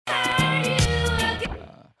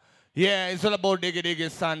Yeah, it's all about Diggy Diggy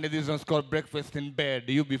Sunday. This one's called Breakfast in Bed.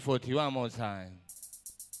 The UB40. One more time.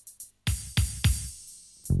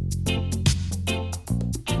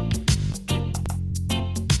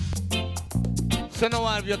 So now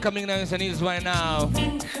while you're coming down to knees right now.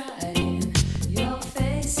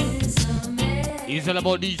 It's all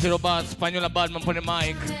about DJ Robot, Spaniel Badman for the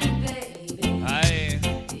mic. Aye.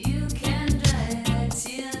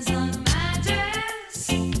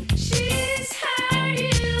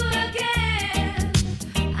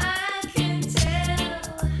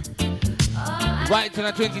 Right on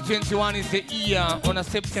the 2021 is the year on a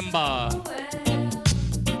September.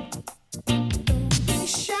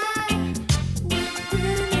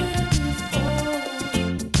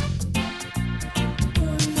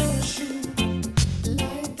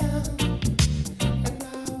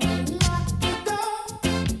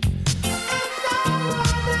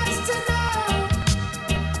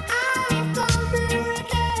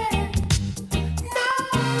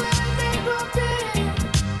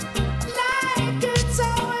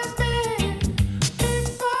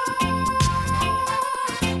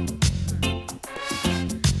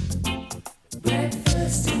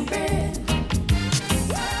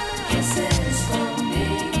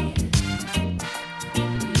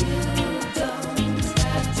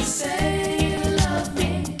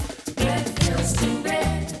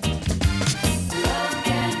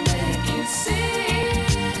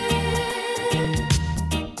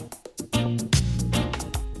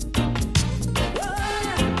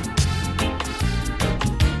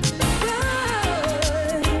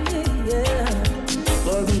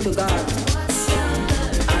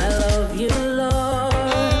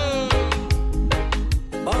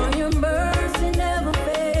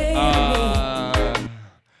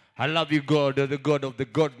 I love you, God, the God of the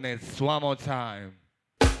godness. One more time.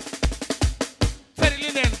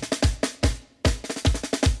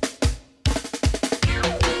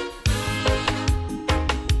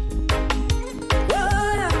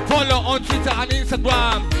 Follow on Twitter and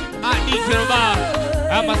Instagram at DJ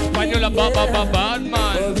Roba. I'm a Spaniel bad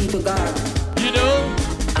man. You know?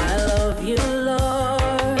 I love you, Lord.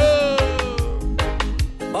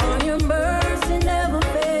 For your mercy never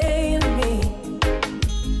failed me.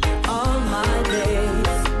 All my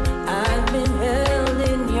days I've been held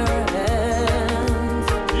in your hands.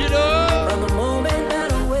 You know? From the moment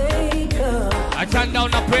that I wake up, I turn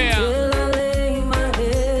down a prayer. till I lay my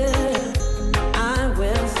head, I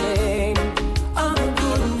will sing of the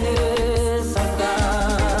goodness of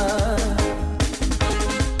God.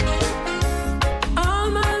 All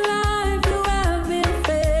my life you have been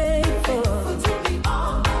faithful.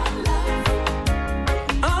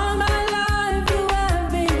 All my life you have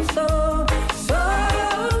been so, so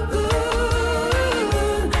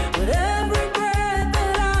good. With every breath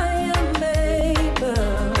that I am able,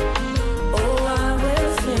 oh, I will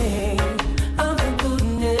sing of the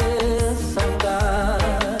goodness of God.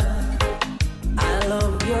 I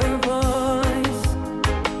love your voice.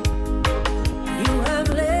 You have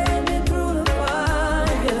led me through the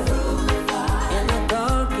fire in the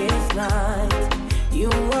darkest night. You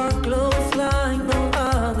are close like no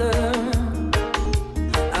other.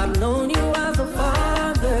 I've known you as a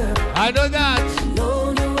father, I know that,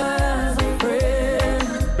 known you as a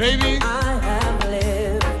friend. baby. I have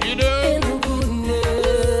lived You know? in the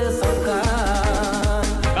goodness of God.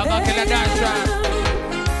 Baba Killa Dasha.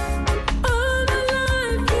 All my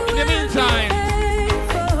life you In the meantime,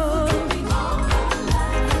 faithful.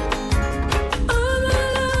 All my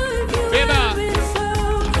life you Beba. have been so,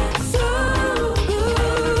 so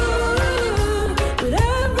good. With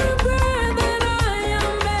every breath that I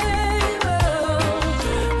am able,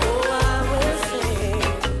 oh, I will sing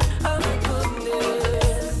of the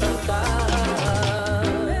goodness of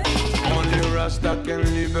God. Only Rasta can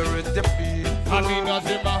liberate the people. Hanina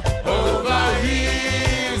Zima. Over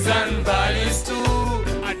hills and valleys too.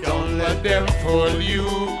 Don't let them fool you.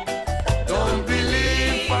 Don't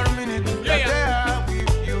believe for a minute that Yeah. they are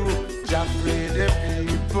with you. Just free the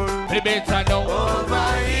people. They better know. Over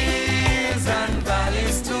hills and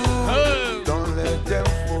valleys too. Oh. Don't let them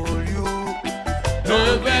fool you. No,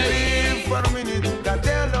 Don't baby. believe for a minute that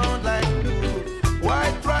they don't like you. Why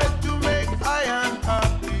try to make iron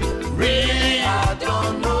happy? Really, I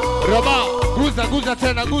don't know. Roba, guza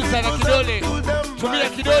tena, guza na kidole. Tumia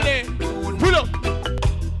kidole. Pull up.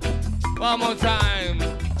 One more time.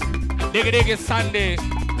 Diggy Diggy Sunday.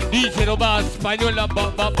 DJ Roba, Spagnola,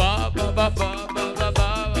 ba ba ba ba ba ba ba ba ba.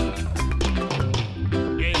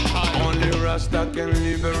 Game time. Only Rasta can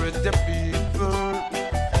liberate the people.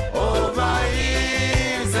 Over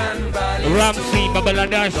hills and valleys. Ramsey,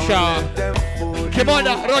 Babaladasha.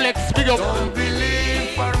 Kimoda, Rolex, big up. Don't believe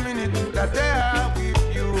for a minute that they are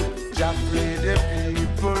with you. Just free the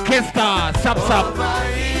people. Kista, Sap. Over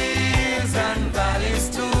hills and valleys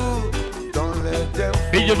too. Don't let them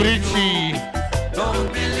DJ Brici, don't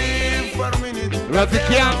believe for a minute.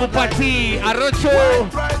 rafiki yangu Pati, Arocho,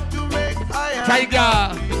 Tiger,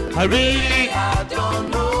 I don't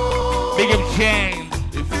know. big up Jane.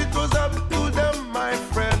 If it was up to them, my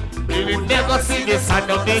friend, You will never see the sun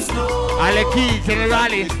of this. Aleki,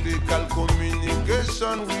 Generali. political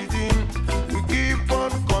communication within. We keep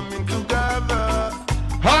on coming together.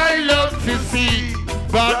 I love to see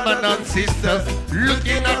Batman and sisters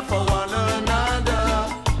Looking out for one another.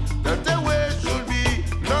 That the way should be,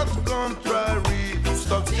 not contrary.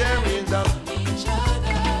 Stop tearing down.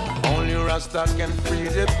 Only Rasta can free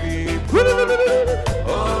the people.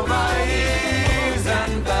 Over hills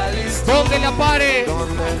and valleys. Ponga la pare,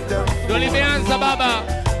 Don't let them fool Dolimeanza Baba.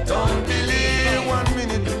 Don't believe 1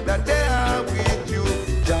 minute that they are with you.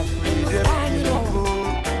 Just free the people.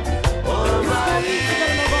 Over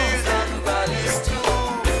hills and valleys too.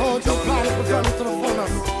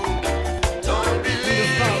 Don't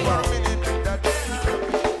believe 1 minute that they are.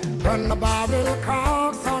 When the barrel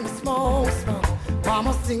cracks on the smoke,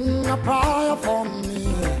 Mama sing a prayer for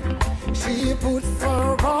me. She puts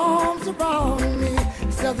her arms around me.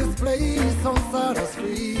 Says this place don't set us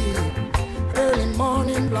free. Early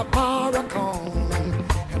morning, black power come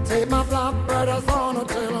and take my black brothers on a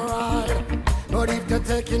tail ride. But if they're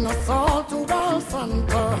taking us all to World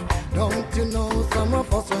Center, don't you know some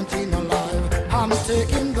of us went in alive? I'm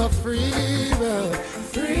taking the freeway,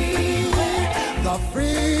 the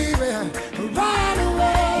freeway, right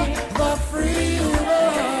away, the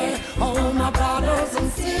freeway. Oh, my brothers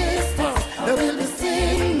and sisters, they will be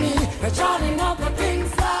seeing me, shouting out the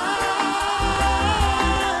King's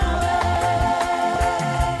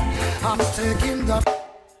Highway. I'm taking the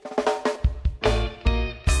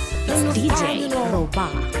It's DJ Roba.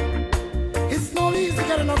 It's no easy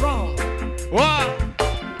getting around. What?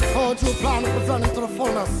 How do you plan to present it to the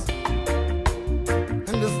fullness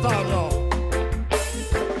in this time, y'all?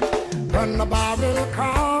 When the barrel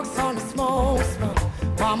cracks on the smoke,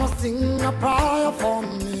 Mama sing a prayer for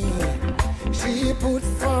me. She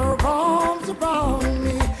puts her arms around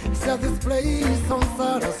me. Says this place don't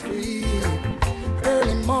set us free.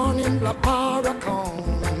 Early morning, black power come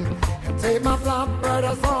and take my black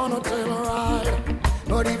brothers on a tail ride.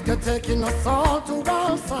 But if they're taking us all to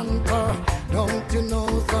World Center, don't you know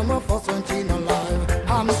some of us went in alive?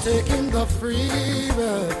 I'm taking the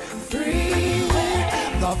freeway,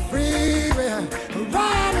 the freeway,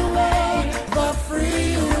 right away, the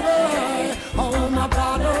freeway. Oh, my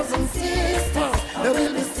brothers and sisters, they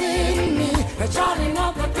will be seeing me, shouting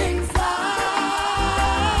out the King's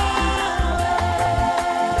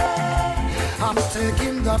Highway. I'm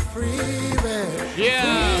taking the freeway,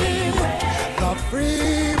 the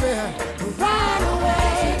freeway, right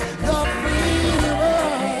away, the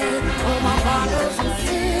freeway. Oh, my brothers and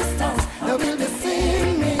sisters, they will be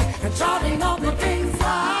seeing me and shouting out the King's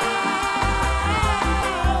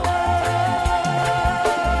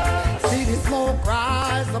Highway. See the smoke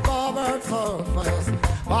rise above Earth's surface,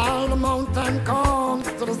 while the mountain comes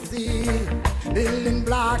to the sea. Building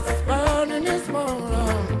blocks is burning his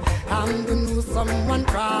burden, and the new someone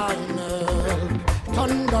crying out.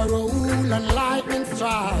 Thunder roll and lightning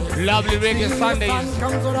strike. Lovely reggae Sundays.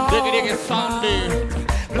 Reggae Sunday.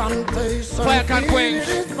 Fire can't quench.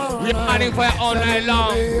 We are burning fire all night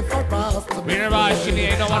long. We never rushing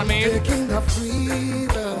here, you know what I mean? Taking the freeway,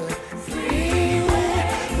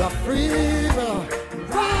 the freeway,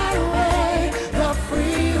 right away, the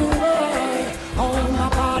freeway. All my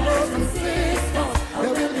brothers and sisters, they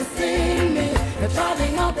will be seeing me, they're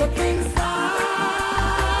driving up the King's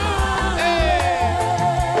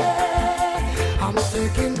I'm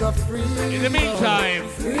taking the freeway. In the meantime,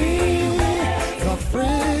 The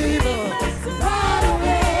freeway, right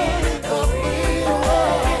away, the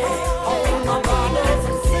freeway. All my brothers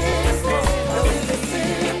and sisters, they will be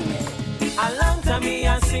seeing me. A long time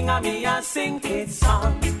me a sing kids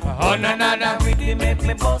song. oh na na na. Rhythm make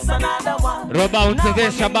me boss another one. Roba unte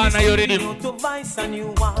Shabana, you ready? To voice a new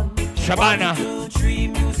one. Shabana. 1, 2, 3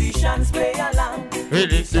 musicians play along.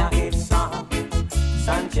 Ready? It's a hit song.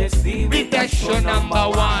 Sanchez the Beat that show number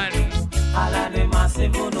one. All of the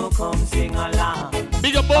massive who no come sing along.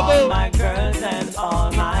 Big up All Bobo. my girls and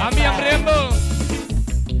all my I'm young guys. Rainbow.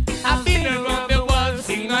 I've been around the world,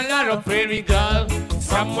 sing a lot of prairie girl.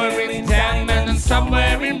 Somewhere in Diamond and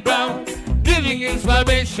somewhere in Brown. Giving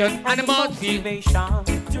inspiration and motivation.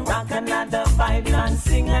 Motivation to rock another vibe and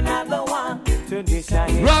sing another one. To this I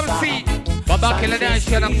hit Ramsey. Baba Killer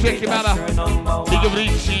Nation, I'm shaking Baba. Big up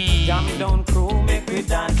Richie. Jam down crew make we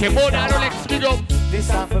dance. Que moda, Rolex, big up. This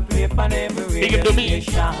half a play on every Big up to me.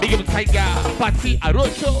 Big up Tiger, Patsy,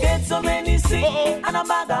 Arocho. Get so many sick and a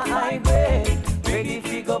bag of high grade. Ready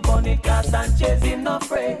fi go bunny cast and chasing no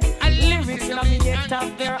fray. And Lyrics in me get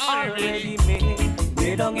up there already made.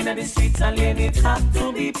 Lay down in the streets and let it have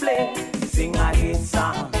to be played. Sing a hit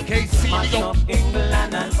song. KC, Mash big up up.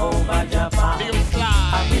 England and over Japan. Big up Sly.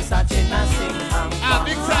 I be searching and sing and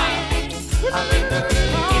Big time.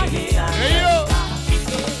 Hey yo.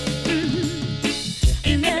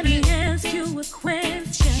 Let me ask you a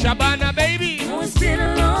question. Shabana, baby. Oh, it's been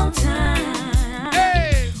a long time.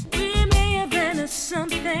 Hey. We may have been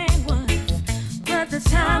something once, but the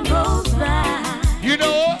time goes by. You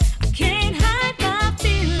know. Can't hide my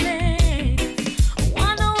feelings.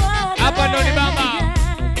 Wonder what Up and on the mama.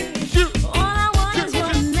 all I want is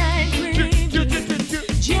one night with you,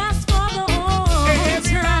 just for the whole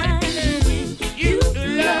time. You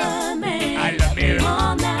love me. I love you.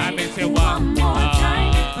 All night. I miss you One more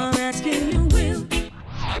time. I'm asking you, will.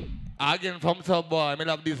 Again from Top Boy, I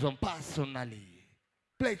love this one personally.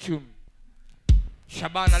 Play tune.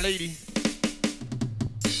 Shabana lady.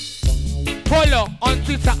 Follow on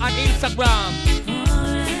Twitter and Instagram.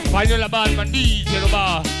 Panyola Badman DJ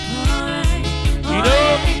Roba. You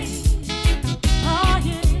know?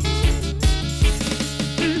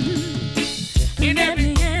 Let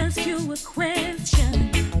me ask you a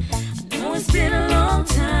question. I know it's been a long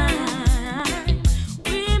time.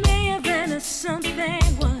 We may have been something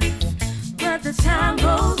once, but the time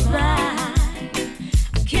goes by.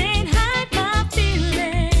 Can't hide my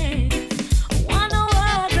feelings. Wonder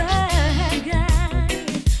what I got.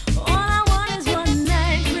 All I want is one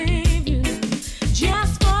night with you,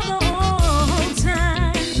 just for the whole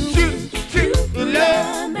time. You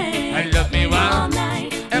love me. I love me all one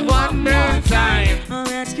night and one more time. I'm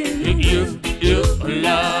asking You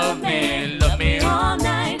love me all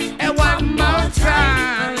night and one more I'm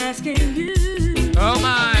time. asking you. Oh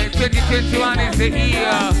my, 2021 is the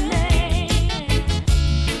year.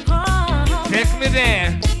 Take me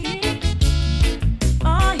there.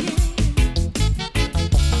 Oh, yeah.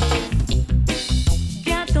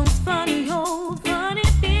 Got those funny old funny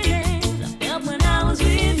feelings I felt when I was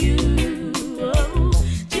with you. Oh,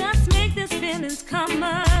 just make these feelings come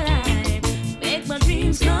alive. Make my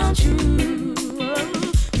dreams come true. Oh,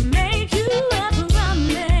 make you a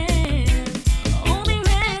promise. Only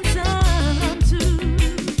ransom to.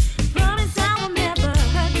 Promise I will never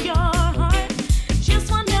hurt your heart.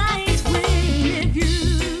 Just one night with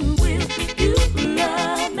you. Will you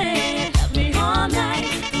love me? Love me all night.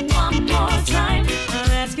 One more time.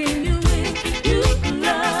 I'm asking you, will you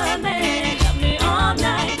love me? Love me all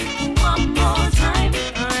night. One more time.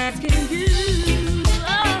 I'm asking you.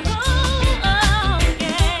 Oh, oh, oh,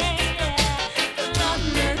 yeah. Love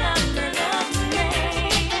me, love me, love me.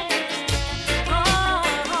 Oh,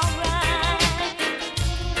 alright.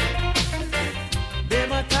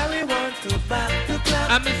 Them a carry one to back to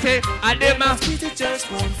clap. I'm going to say, Adema. Street it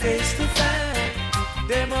just won't face to face.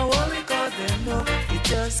 Them a worry cause them know it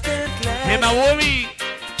just can't last. Hey, my worry.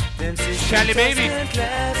 Them sisters Shelly, just baby. can't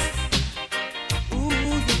last. Ooh,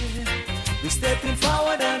 yeah. We stepping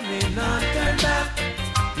forward and we not turn back.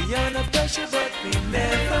 We under pressure but we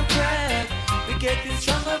never crack. We getting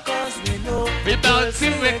stronger cause we know We about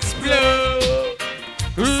to explode.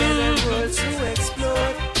 Seven worlds to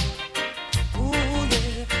explode. Ooh,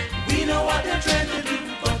 yeah. We know what they're trying to do,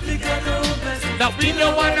 but we got no plans. Now we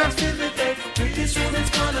don't wanna. Pretty soon it's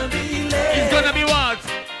gonna be late. It's gonna be what?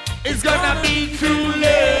 It's gonna be too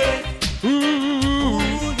late. Ooh.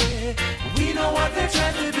 Ooh, yeah. We know what they're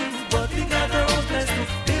trying to do, but we got our own plans to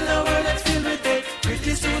build a world that's filled with hate.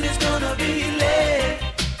 Pretty soon it's gonna be late.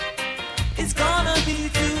 It's gonna be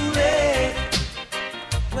too late.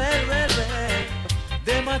 Well.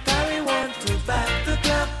 They might carry one to back the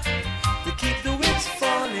clock to keep the whips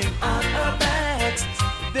falling on our backs.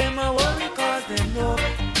 They might worry cause they know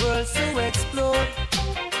worlds to explode.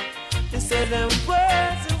 They say them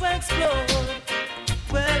worlds to explode.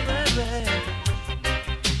 Well.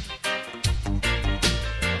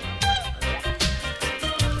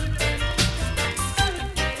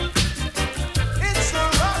 It's a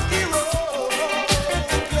rocky road.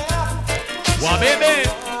 Wow, baby.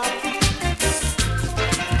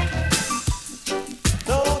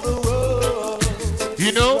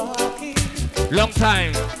 You know, long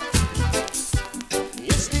time.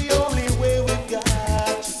 It's the only way we got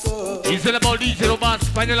to go. It's all about DJ Roba,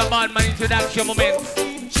 Panyola Badman introduction moment.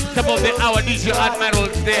 Top of the hour, DJ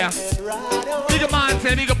Admirals there. Big up man,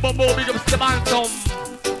 say big up Bobo, big up Steban Tom.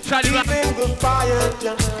 Charlie Rock.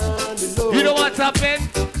 You know what's happened?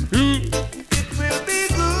 It will be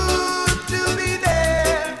good to be there.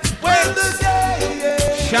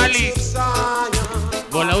 Charlie.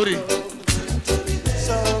 Volauri.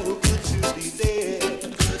 So good to be there.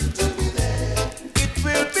 It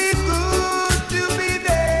will be good to be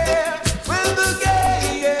there when the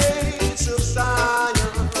gates of Zion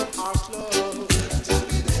are closed.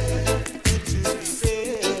 Good to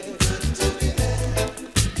be there.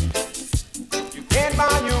 You can't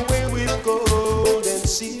buy your way with gold and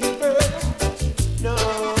silver. No.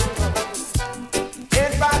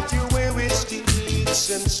 Can't buy your way with sticks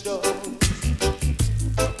and stones.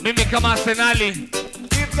 Mimi kama Arsenali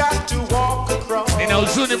You've got to walk across. nina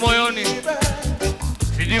huzuni moyoni,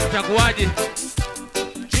 sijui mtakuwaje.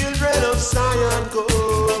 Children of Zion go.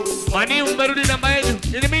 Mani mmerudi namba yenu.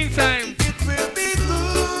 In the meantime, It will be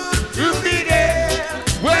good to be there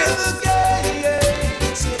when the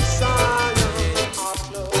gates of Zion are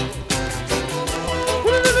closed.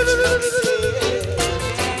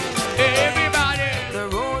 everybody. The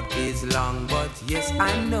road is long, but yes,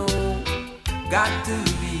 I know. Got to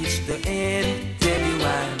reach the end. Tell you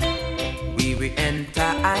why. We will enter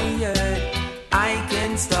iron. I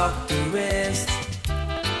can stop to rest.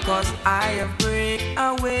 Cause I have break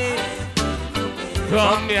away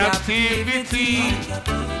From the activity,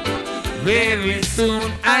 very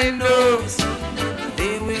soon I know.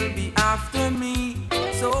 they will be after me.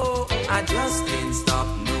 So I just can't stop.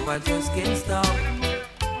 No, I just can't stop.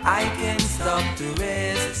 I can't stop to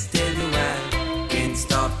rest. Tell you why. Can't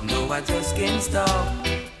stop. No, I just can't stop.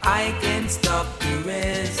 I can't stop to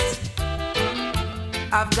rest.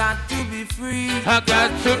 I've got to be free. I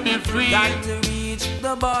got to be free. Got to reach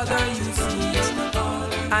the border, you see.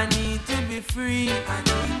 I need to be free.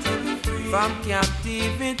 From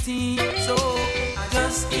captivity. So I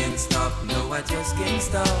just can't stop. No, I just can't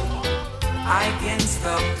stop. I can't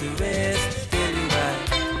stop to rest. Tell you why.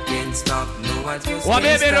 Can't stop. No, I just Wa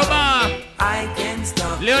can't bebe stop. Roma. I can't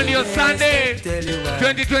stop. Leo to ndio rest. Sunday. Tell you why.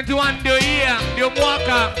 2021 ndio year, ndio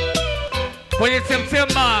mwaka. Kwenye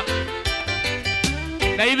September.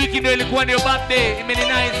 Na hii wiki ndio ilikuwa ndio birthday. Imeni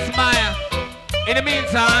nice smile. In the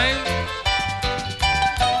meantime,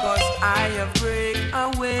 Cause I have break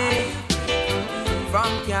away from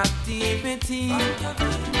captivity.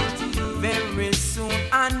 Very soon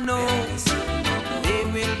I know they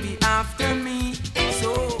will be after me.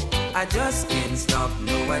 So I just can't stop.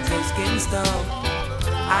 No, I just can't stop.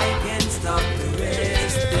 I can't stop the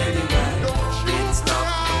rest. Tell you why. Can't stop.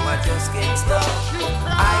 No, I just can't stop.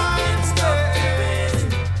 I can't stop the rest.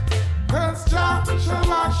 Cause Jah shall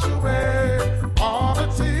wash away all the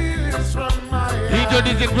tears from my Lijo eyes.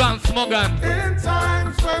 Dizzy Grant Smogan. In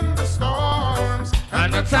times when the storms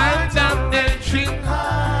And the time down the tree,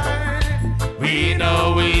 high, we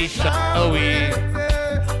know we shall win.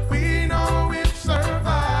 we know we've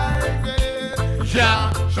survived.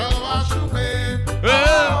 Jah, Shall wash away Oh.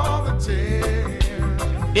 all the tears.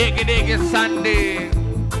 diggy diggy Sunday.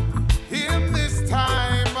 In this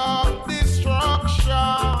time of destruction,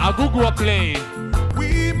 A Google play.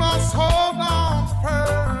 we must hold on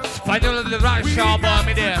first. Final of the right We show, got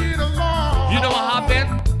me to there. get along. You know what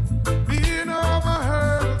happened? Being over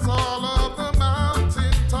hurls all of the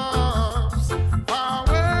mountain tops.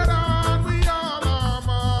 Forward on, we all are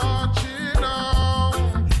marching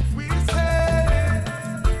on. We say,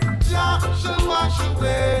 Jah shall wash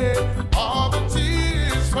away all the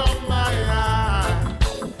tears from my eyes.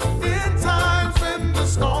 In times when the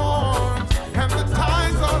storms and the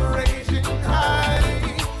tides are raging high,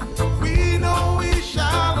 we know we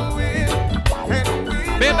shall win, and we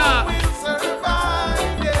Beba. know we'll survive.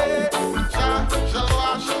 Yeah, Jah shall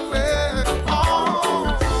wash away all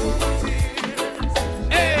the tears.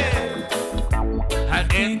 Hey. And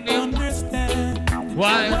Can't understand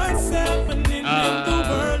why? what's happening in the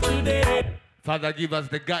world today. Father, give us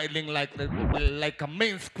the guiding like a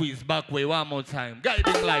main squeeze back way one more time.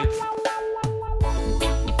 Guiding lights.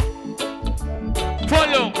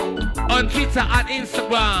 Follow on Twitter and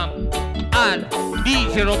Instagram at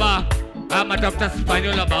DJ Roba. I'm a Dr.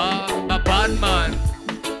 Spaniel bad man.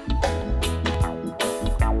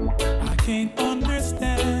 I can't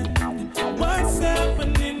understand what's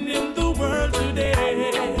happening in the world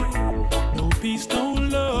today. No peace, no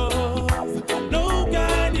love, no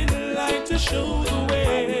guiding light to show the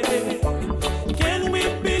way. Can we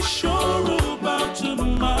be sure about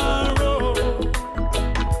tomorrow?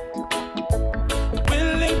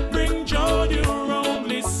 Will it bring joy or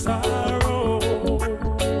only sorrow?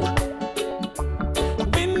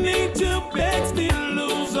 We need to beg, still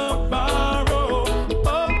lose or borrow.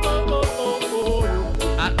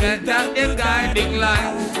 I can tell the guiding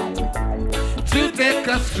lights to take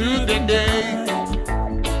us through the day.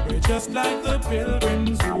 We're just like the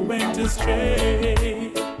pilgrims who went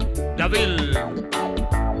astray. Devil.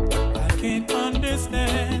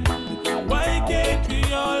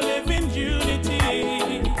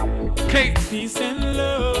 peace and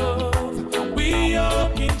love, we all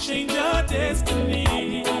can change our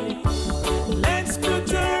destiny. Let's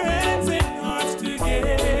put our hands and hearts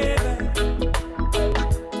together.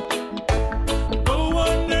 Go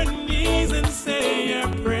on your knees and say a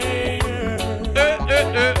prayer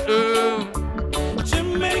to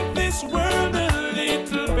make this world a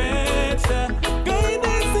little better.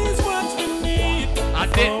 Guidance is what we need. I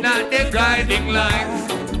did not the guiding lines.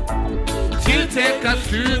 She'll take us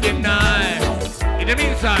through the night. In the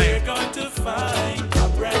meantime, we're going to find a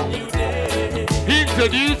brand new day.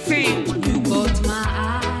 Introducing You caught my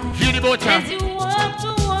eye Judy Bocha. as you walked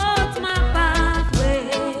towards my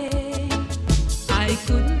pathway. I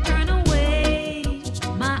couldn't turn away,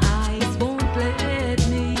 my eyes won't let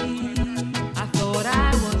me. I thought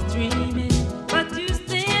I was dreaming, but you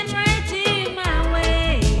stand right in my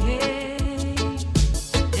way.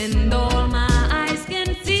 And all my eyes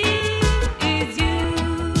can see is you.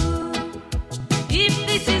 If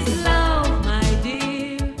this is love, my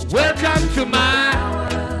dear, Welcome to my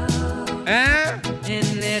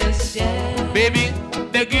and let us share baby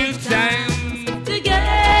the good time.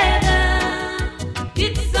 together.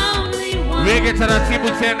 It's only one Reggae taratibu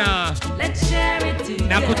world. tena. Let's share it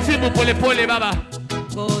Na together. kutibu pole pole baba.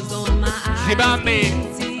 Goes on my eyes Zibambe.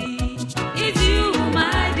 can see. It's you,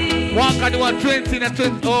 my dear. Mwaka ni wa 20 na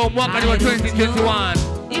 20. Oh, mwaka ni wa 2021.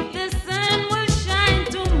 If the sun will shine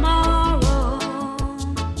tomorrow,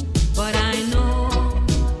 but I know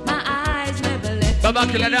my eyes never let Baba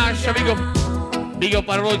me Kiladasha, big up. down. Big up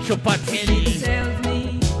and Rocho And Party. it tells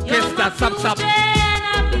me you're Kesta, my sap, sap. future and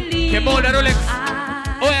I believe Kemo, the Rolex.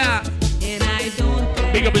 I- Oh yeah. And I don't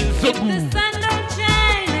care Big up in if Zogu. the sun don't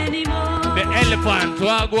shine anymore. The elephant,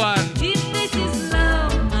 Wagwan. If this is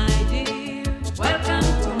love, my dear, welcome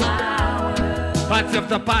to my world. Party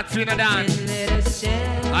after party in a dance. And let us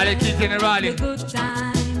share All the kids the generally. good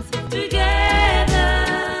times together.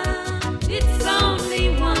 It's only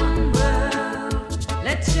one world.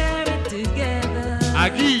 Let's share it together.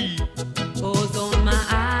 Agi. Cause on my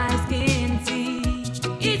eyes can see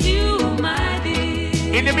it's you, my dear.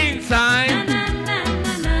 In the meantime, Na, na, na,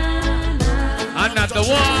 na, na. another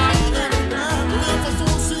one.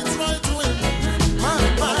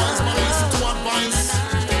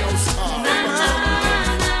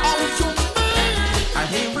 I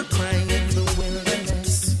hear her crying in the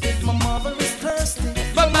wilderness. My mother is thirsty.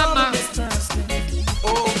 But mama, Thirsty.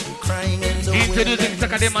 Oh, crying in the introducing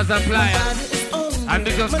Sakademas and Pliers. And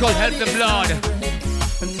this one's called Help the Blood.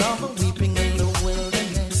 Another weeping in the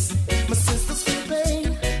wilderness. My sisters feel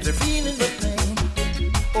pain, they're feeling the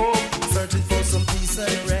pain. Oh, searching for some peace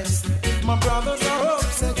and rest. My brothers are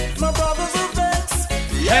upset, my brothers are vexed.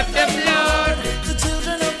 Help them, Lord. The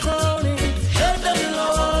children are calling. Help them,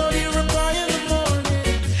 Lord. Hear a cry in the morning.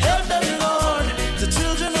 Help them, Lord. The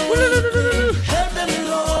children are weeping. Help them,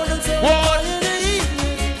 Lord. And so What? in the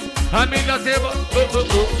evening. I mean, that's it.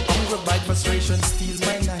 Hunger by frustration steals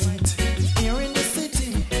my night. Here in the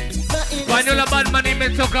city, Vanilla Badman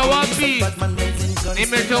imetoka wapi? Batman raising guns.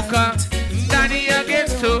 Imetoka ndani ya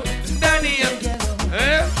ghetto, ndani ya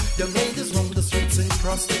Young ladies roam the streets in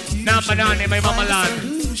prostitution. Number 9 in my mama land.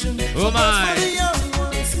 Oh my. For the young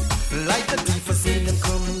ones, like a thief, I see them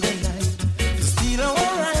come in the night to steal our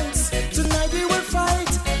rights. Tonight we will fight.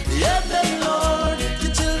 Help them, Lord. The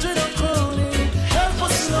children are calling. Help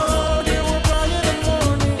us, Lord. They will cry in the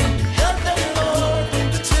morning. Help them, Lord.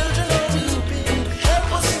 The children are weeping.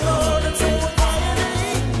 Help us, Lord. And so we're crying in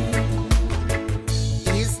the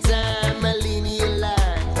evening. Is time a linear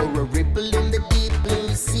line or a ripple in the deep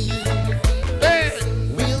blue sea? Hey.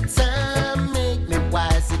 Will time make me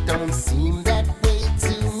wise? It don't seem that way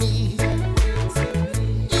to me.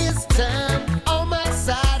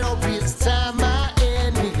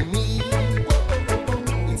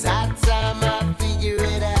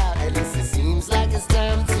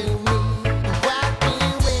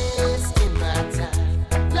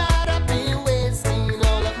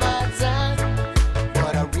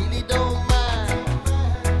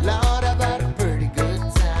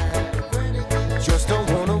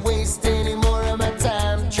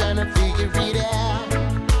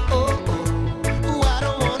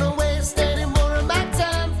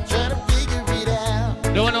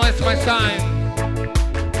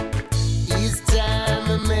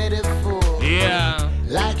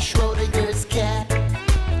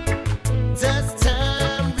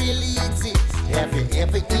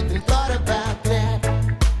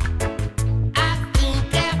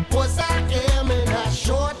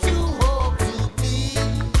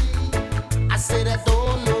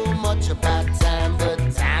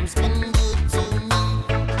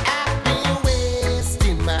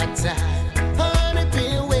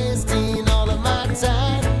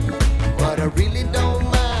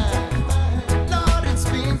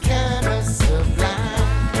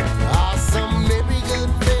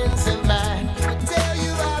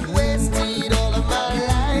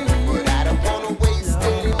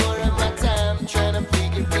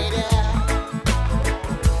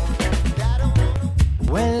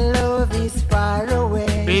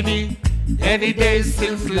 baby, any day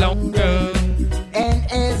seems longer.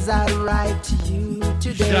 And as I write to you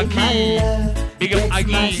today, Shaki, my love big up gets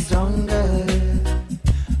Aggie. much stronger.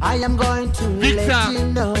 I am going to Victor, let you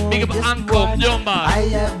know big up just Uncle what Yomba. I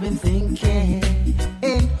have been thinking,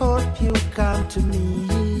 and hope you come to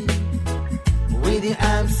me with your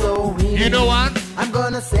arms so willing. You know what? I'm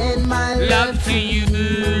gonna send my love to you.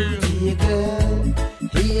 dear girl,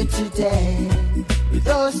 here today with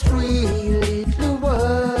those 3 little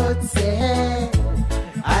words. Say,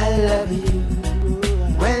 I love you.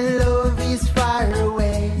 When love is far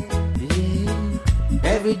away,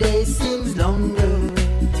 every day seems longer.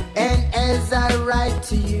 And as I write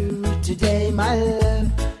to you today, my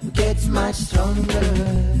love gets much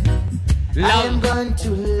stronger. I am going to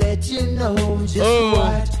let you know just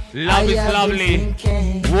what love I is have lovely. been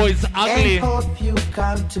thinking. War is ugly. And hope you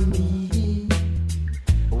come to me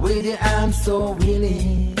with your arms so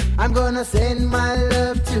willing. I'm gonna send my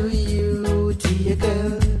love to you, dear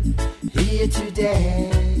girl, here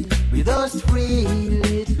today with those 3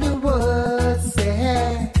 little words.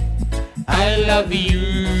 Say, I love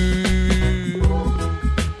you.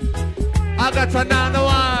 I got another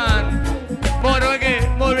one. More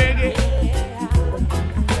reggae, more reggae.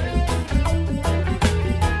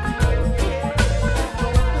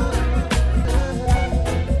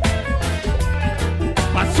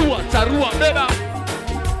 Pasua, charua, beba.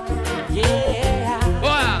 Yeah.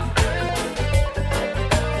 Oya.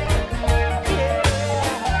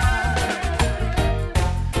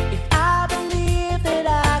 If I believe that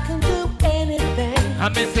I can do anything, I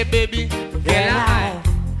may say, baby, can I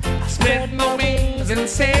spread my wings and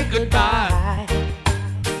say goodbye?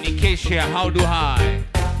 Nikesha, how do I?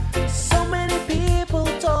 so many people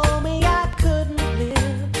told me I couldn't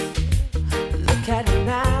live. Look at me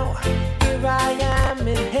now, here I am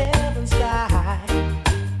in heaven's sky.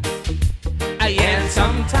 And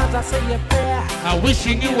Sometimes I say a prayer, I'm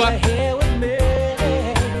wishing you were here with me.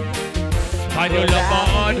 on your love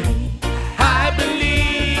on. I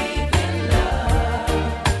believe in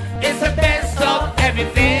love. It's the best of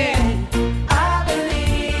everything. I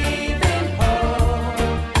believe in hope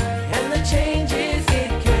and the changes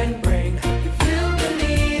it can bring. If you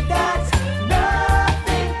believe that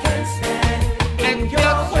nothing can stand in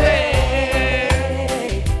your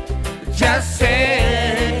way, Just say.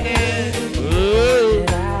 Ooh.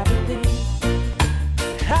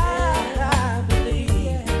 I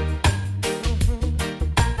believe.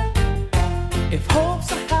 If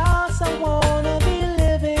hope's a house I wanna be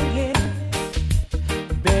living in,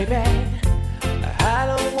 baby, I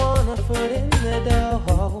don't wanna foot in the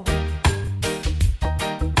door.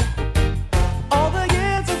 All the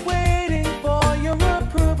years of waiting for your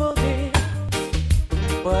approval, dear,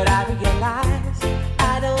 but I realize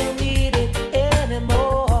I don't need it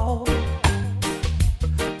anymore.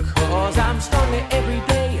 'Cause I'm stronger every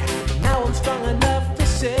day. Now I'm strong enough to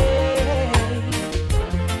say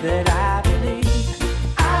that I believe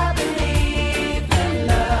in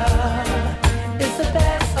love. It's the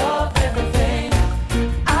best of everything.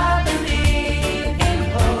 I believe in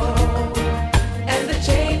hope and the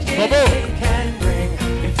changes Bobo. it can bring.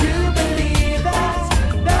 If you believe that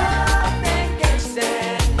nothing can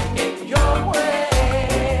stand in your way,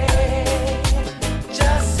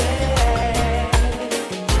 just say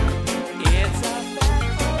it's a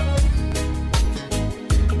fact.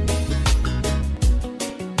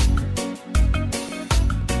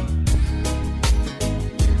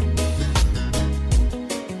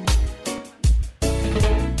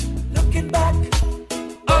 Looking back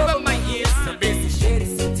Over my years, I've been shady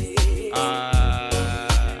city.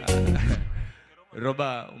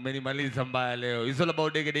 Roba, umenimaliza mbaya leo. It's all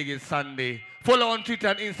about Dege Dege Sunday. Follow on Twitter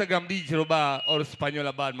and Instagram, DJ Roba or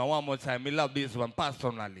Spanyola Badman. One more time, we love this one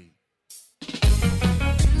personally.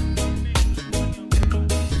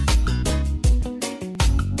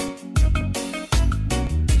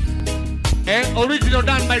 And original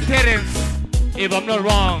done by Terence, if I'm not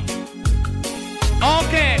wrong.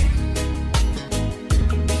 Okay.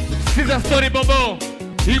 Sister Story Bobo.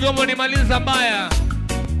 Higo umenimaliza mbaya.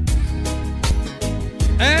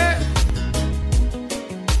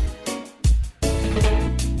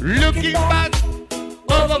 Looking back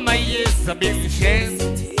over my years, I've been changed.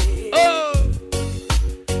 Oh,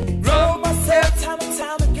 Roll myself time and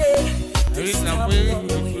time again. This time I'm gonna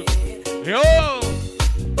win. yo,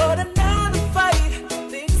 But another fight,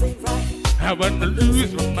 things ain't right. I want to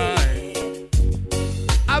lose my mind.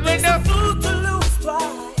 I went up Food to lose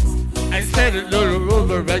twice. and said it all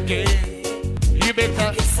over again. You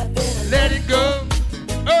better Guess I better let it go.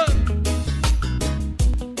 Oh,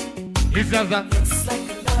 he says that It's like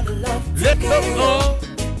another love let ticket. go.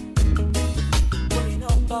 Putting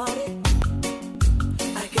up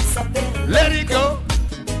Let it go.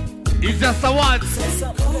 It's just a once.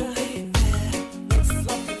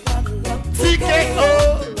 TKO.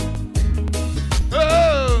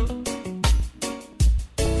 Oh.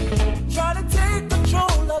 Try to take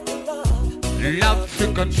control of the love. Love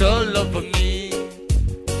to control over me.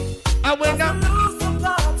 I wanna lose the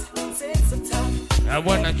plot. Takes some time. I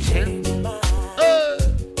wanna chill.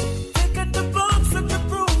 Pick at the bumps and the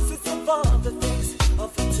bruises of all the things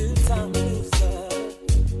of a two-time loser.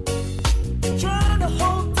 Trying to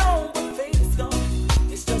hold on, but fate's gone.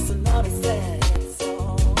 It's just another sad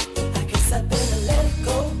song. I guess I better let it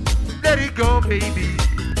go. Let it go, baby.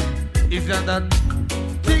 It's not that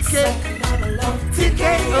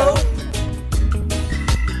TKO.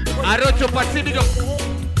 Arocho Pacifico.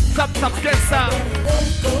 Sub Gesta.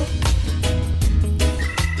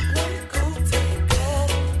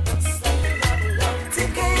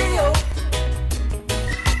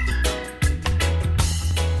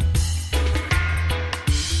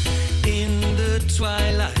 In the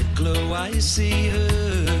twilight glow, I see her.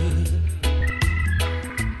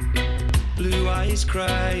 Blue eyes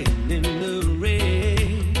crying in the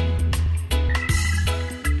rain.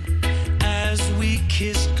 As we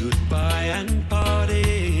kiss goodbye and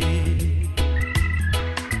parted,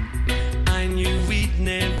 I knew we'd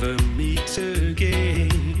never meet again.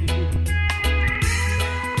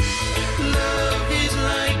 Love is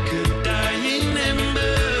like a dying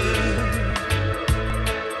ember.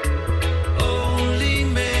 Only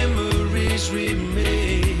memories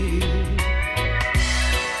remain.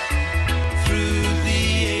 Through the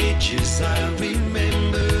ages I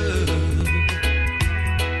remember.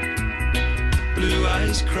 Blue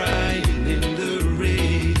eyes crying in the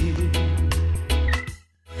rain.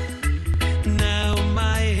 Now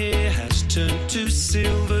my hair has turned to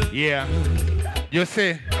silver. Yeah. You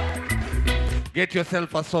see, get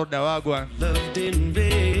yourself a soda, wagwan. Loved in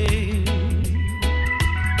vain.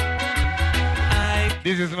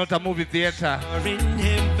 This is not a movie theater. Are in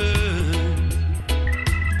heaven.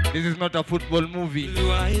 This is not a football movie.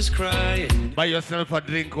 Blue eyes crying. Buy yourself a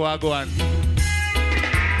drink, wagwan.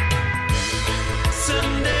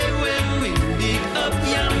 Someday when we meet up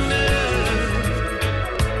yonder,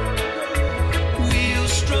 we'll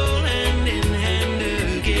stroll hand in hand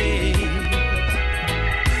again.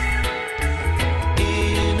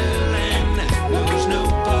 In a land that knows no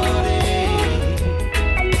parting.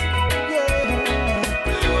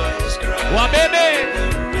 Blue eyes crying. What, baby?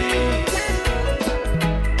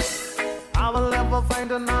 I will never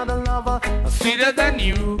find another lover Sweeter than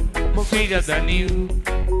you, sweeter than you.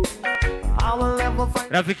 I will never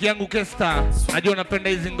find Rafiki yangu Kesta, najua unapenda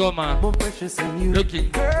hizi ngoma. more precious than you.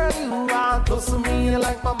 Looking. Girl, you are close to me, you're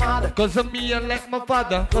like my mother. Cause of me, you like my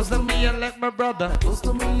father. Cause of me, you like my brother. Close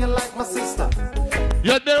to me, you're like my sister.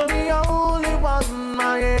 You're the The only one,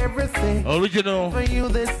 my everything. original, For you,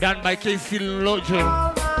 this done by KC Lojo.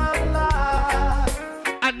 all my life.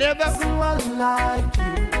 I never. Someone like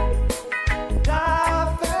you.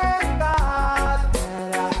 God, thank God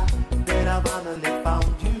that I finally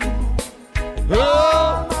found you. Oh,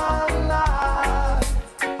 All my life,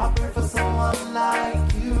 I pray for someone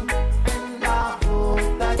like you, and I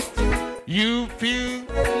hope that you feel.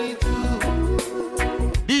 you too.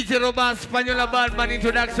 DJ Roba, Spaniel Badman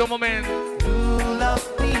introduction moment. You love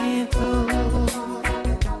me too.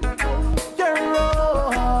 You're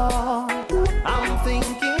all I'm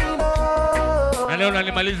thinking of. Na leo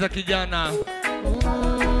nalimaliza kijana.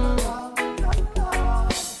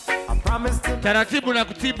 I promise to Taratibu na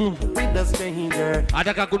kutibu. be the stranger.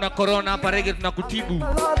 Hata kama kuna corona hapa rege tunakutibu.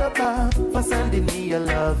 Lord above, for sending me your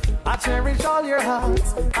love. I cherish all your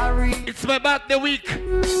hugs. I read It's my birthday week.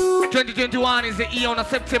 2021 is the year on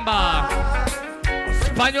September.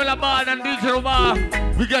 Spaniel Abad and DJ Roba.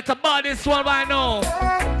 We got a baddest one right now.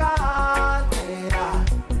 thank God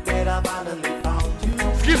that I finally found you.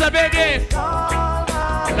 Skiza baby. All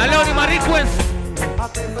my Na leo ni ma request. I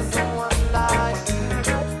pray for someone like you.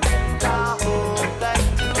 And I hope that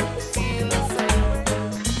you feel the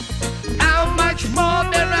same. How much more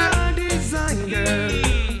than I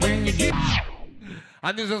desire when you give.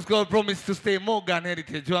 And this one's called Promise to Stay Morgan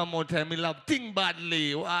Heritage. One more time, we love Ting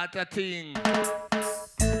Badly. What a thing.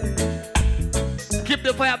 Keep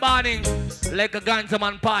the fire burning like a ganja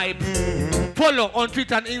man pipe. Follow on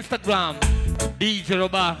Twitter and Instagram. DJ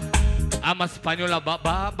Roba. I'm a Spaniel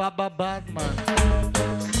bad man.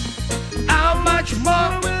 How much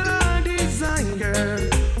more Will I desire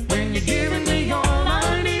when you're giving me all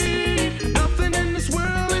I need? Nothing in this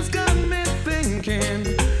world has got me thinking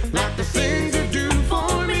like the things you do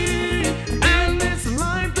for me. And this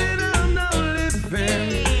life that I'm now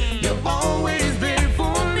living, you're always there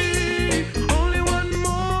for me. Only one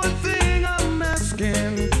more thing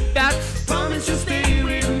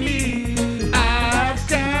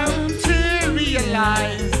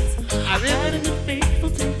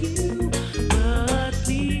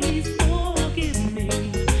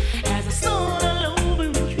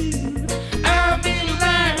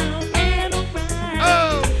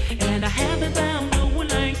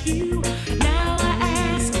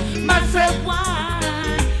said, why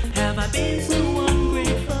have I been so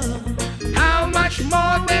ungrateful? How much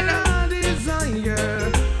more than I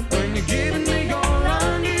desire when you're giving me all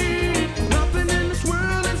I need. Nothing in this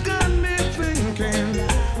world has got me thinking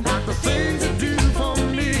like the things you do for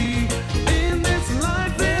me. In this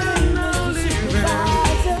life that I'm now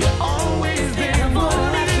living, you're always there for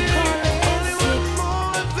me. Only one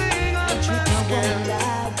more thing I'm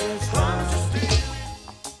asking.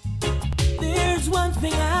 There's one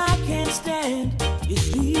thing I can't stand,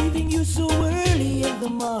 is leaving you so early in the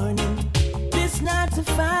morning. This 9 to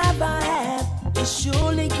 5 I have is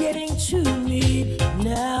surely getting to me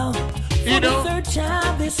now. For the third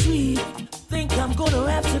time this week, think I'm gonna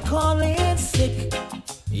have to call in sick.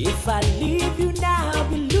 If I leave you now, I'll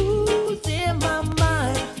be losing my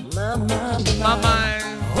mind, my mind.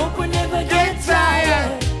 Hope we never get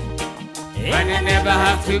tired, and I never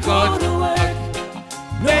have to go to work.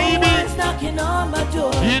 Baby. No one's knocking on my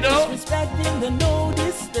door, disrespecting the no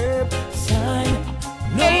disturb sign.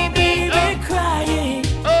 No baby crying,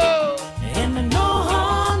 and the no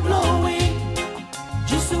horn blowing,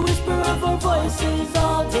 just a whisper of our voices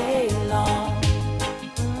all day long.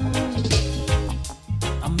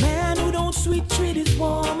 A man who don't sweet treat his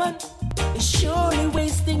woman is surely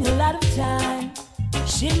wasting a lot of time.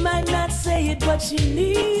 She might not say it, but she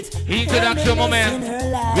needs introduction moment. in her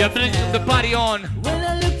life. We are bringing the party on. When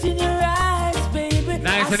I looked in your eyes, baby,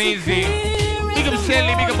 Nice I and see easy. clear Big up as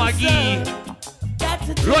Shelly, the big up Maggie, morning sun. Got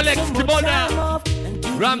to take Rolex, some more Timona, time off and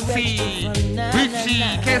give you Ramsey, extra fun. Na, Richie,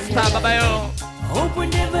 na, na, Kesta, yeah. Babayo, Hope we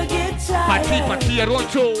never get Pati, tired, Pati,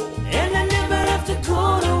 Roncho, and I never have to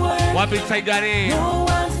go to work. Wabi Saigare, No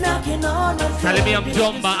one's knocking on my door, Salimiam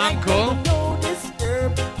Jomba, Uncle. no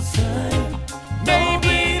disturb sign.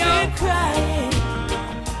 Baby, they're crying,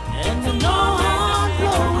 and the no horn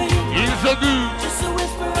blowing, It's so good. just a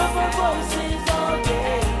whisper of our voices all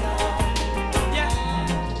day long.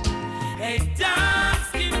 Hey, dark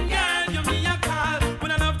skin girl, you me a call.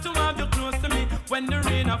 When I love to have you close to me. When the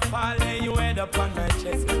rain a fall, lay you head up on my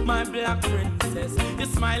chest. My black princess, your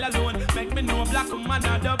smile alone make me know black woman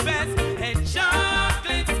are the best. Hey,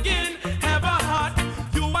 chocolate skin, ever hot.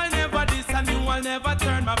 You will never diss and you will never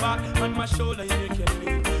turn my back. On my shoulder you can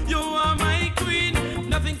lean. You are my queen.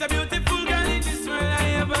 Nothing's so beautiful girl in this world I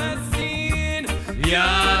ever seen.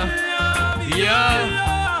 Yeah,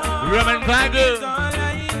 yeah. Roman Vago,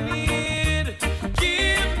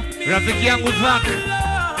 Rafiki yangu Zak,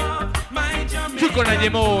 tuko na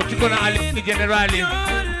Jemo, tuko na Ali Generali,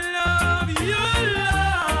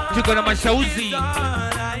 tuko na Mashauzi.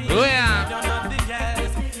 Oh yeah.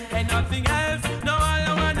 Nothing else, no, all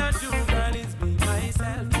I wanna do, girl, is be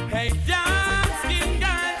myself. Hey, dark skin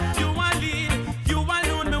girl, you are lead, you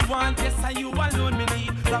alone me want, yes, and you alone me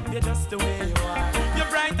need. Love you just the way you are. You're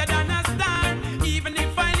brighter than a star, even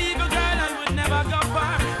if I leave you, girl, I would never go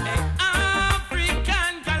far. Hey,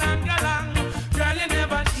 African galang, girl, you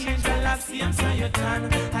never change, girl, I see him so you turn.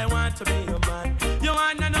 I want to be your man, you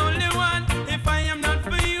one and only one. If I am not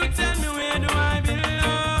for you, tell me where do I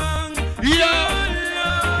belong?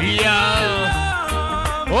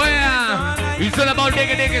 Yeah. Oh yeah. It's all about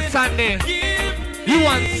Nigga Sunday. You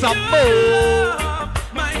want some more?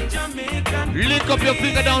 Lick up your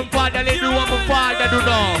finger down, father. Let do what my father do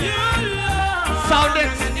now. Sound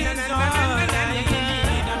it.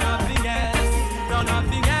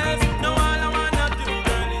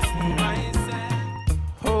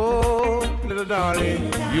 Oh, little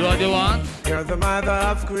darling, You are the one. you're the mother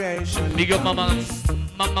of creation. Big up mama land.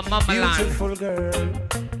 Beautiful girl,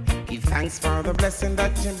 give thanks for the blessing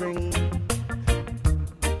that you bring.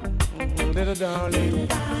 Little darling,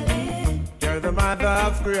 you're the mother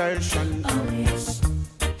of creation.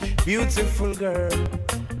 Beautiful girl,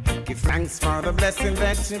 give thanks for the blessing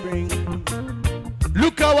that you bring.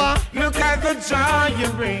 Look Look at the joy you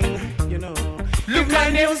bring, you know. Look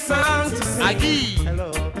at new songs to sing. Aggie.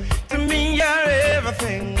 Hello, to me you're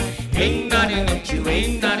everything. Ain't nothing that you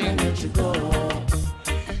ain't nothing.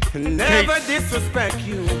 Never disrespect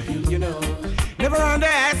you, you know. Never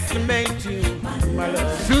underestimate you, my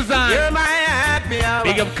love. Susan. You're my happy hour.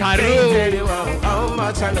 Big up Caro. Can't tell you how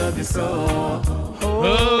much I love you so.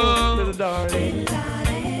 Oh. Little darling,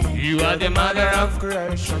 You are the mother of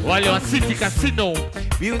creation. while you're City Casino.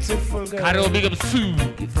 Beautiful girl. Caro, big up Sue.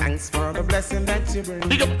 Give thanks for the blessing that you bring.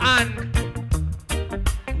 Big up Ann.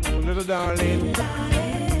 Little darling,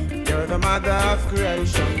 you're the mother of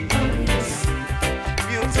creation.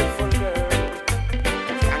 Beautiful girl.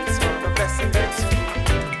 Thanks for the blessing that you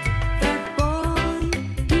That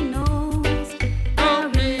boy, he knows I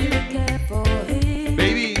really care for him.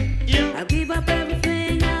 Baby, you. I'll give up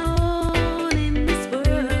everything I own in this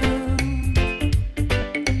world.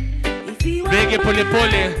 Reggae pole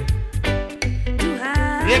pole.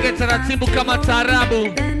 Reggae taratibu kama taarabu.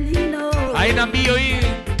 Haina mbio hii.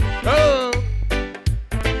 Oh.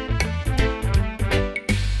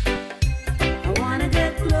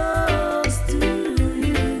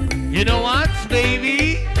 You know what,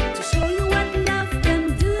 baby? To show you what love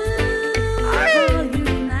can do for you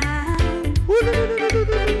now.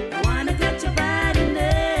 I wanna touch your body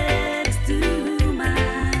next to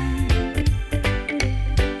mine,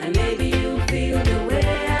 and maybe you feel the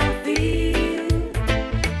way I feel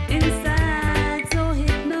inside, so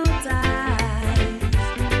hypnotized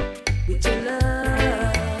with your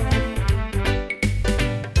love.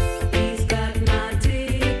 He's got my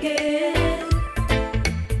ticket.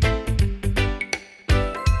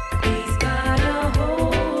 He's got a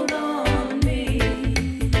hold on me.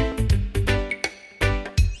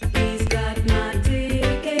 He's got my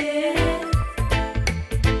ticket.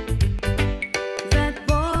 That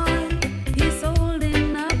boy, he's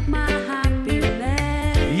holding up my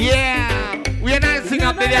happiness. Yeah, we are dancing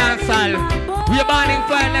up the dance hall. We are burning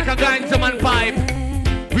fire like a gangsterman pipe.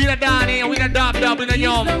 We are Danny, we are dab, we are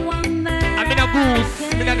yum. I'm in a goose,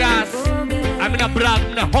 I'm in a gas, I'm in a brag,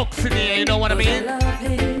 I'm in a hooks in here, you know what I mean?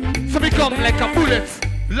 So we come like a bullet,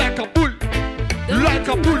 like a bull, like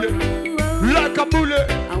a bullet, like a bullet.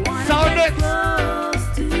 Sound it,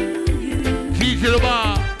 DJ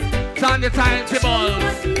Roba, sound the time tables.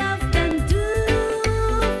 What love can do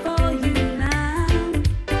for you now.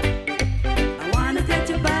 I wanna touch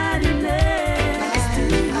your body next to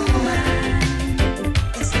mine.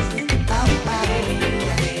 Baby, you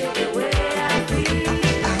feel the way I feel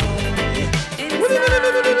inside.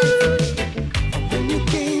 When you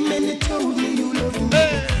came and you told me you loved me,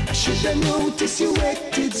 I should have noticed you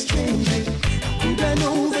acted strangely. How could I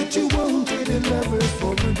know that you wanted a lover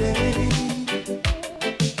for a day?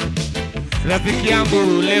 Rafiki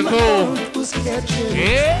yangu, Lego. Heart was captured,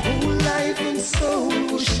 Yeah? whole life and soul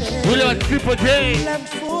was shared. Ule wa Triple J, Left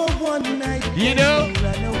for one night, you know? you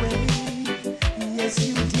ran away. Yes,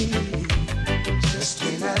 you did. Just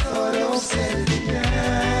when I thought of settling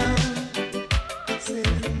down,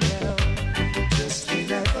 settling down. Just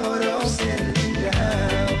when I thought of settling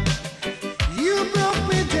down, you broke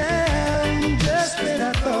me down. Just when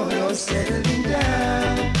I thought of settling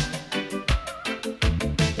down,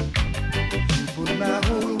 you put my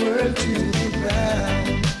whole world to the ground.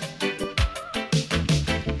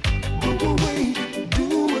 Go away, do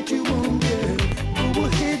what you want, girl. Go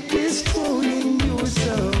ahead, destroying your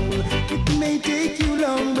soul. It may take you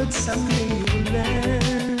long, but someday you'll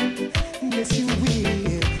learn. Yes, you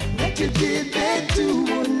will. That you did that to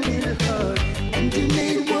one little heart, and you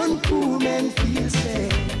made one poor man feel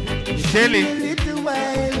sad. Shelly. A little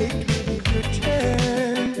while it gave your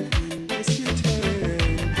turn. Yes, you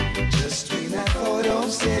turned. Just when I thought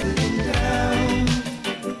of settling down,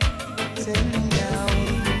 settling down.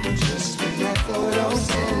 Just when I thought of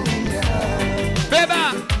settling down, Beba,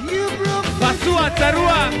 you broke me Pasua,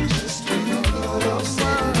 Tarua. just when I thought of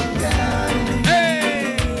settling down.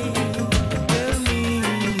 Hey, Tell me,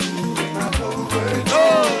 my whole world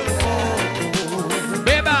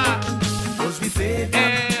Beba, Cause we fade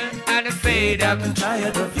and the fade up. and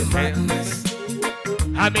tired of your madness.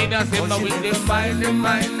 I mean, nothing but with the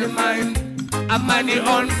mind. I'm mind your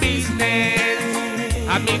own business.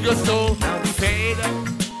 I mean, go so fade up.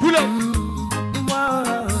 Pull up. Why?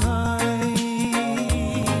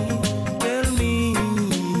 Tell me.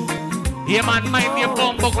 Yeah, man, mind your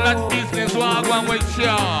bumbo clock business. Walk one way,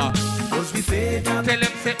 sure. Cause we fade up Tell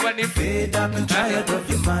them, say, when they fade up. and tired of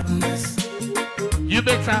your madness. You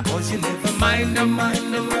better Cause you never mind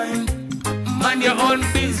your own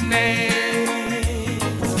business.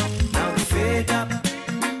 Now we fade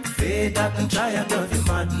up and tired of your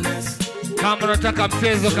madness. Kama unataka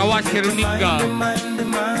mchezo kawashe runinga.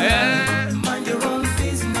 Eh. Mind your own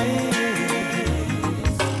business.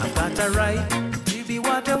 I've got a right to be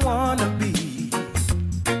what I wanna be.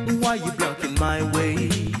 Why you blocking my way?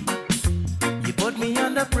 You put me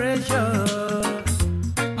under pressure.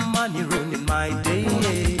 Money ruining my day.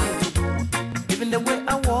 Even the way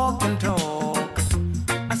I walk and talk,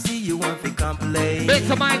 I see you want to complain.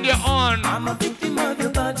 Better mind your own. I'm a victim of your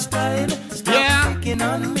bad style. Stop Yeah. picking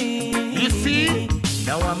on me. You see?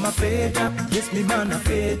 Now I'm a fed up. Yes, me man, I'm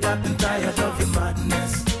fed up and tired of your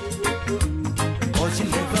madness. Cause you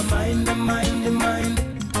never mind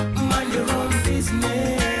your own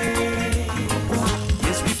business.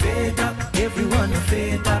 Yes, we fed up. Everyone is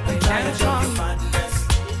fed up and tired of your madness.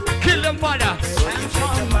 Kill them, father. So you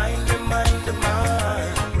better mind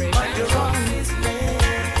your own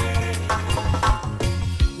business.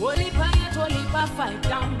 Holy fight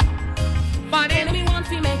down. Man, Enemy want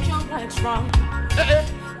to make your right wrong.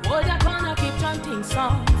 Boy, I gonna keep chanting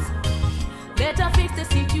songs. Better fix the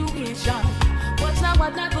situation. What's not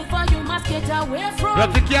what not good for you must get away from.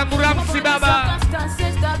 Rafiki yangu Ramsi baba.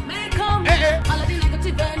 Circumstances that may come. All of the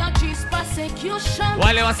negative energies, persecution.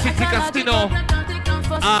 Wale wa City Castino.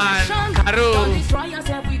 And Karu.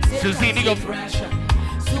 Susie Nigo.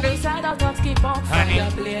 Suicidal thoughts keep on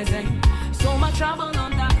fire blazing. So much trouble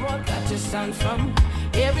on that road that you stand from.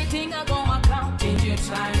 Everything I go account in your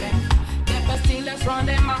timing. Never still let's run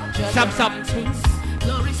them out. Just things.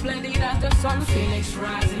 Glory splendid as the sun, phoenix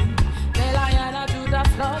rising. Meliana to the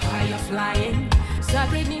flood, higher flying.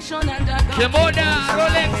 Sacred nation and the God. Kimona,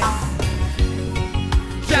 Rolex.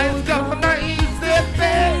 Just come on, easy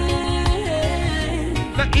pain.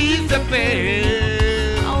 The easy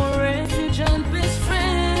pain. Our refuge and best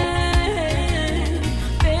friend.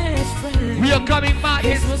 Best friend. We are coming back.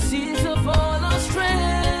 It's the seas of all our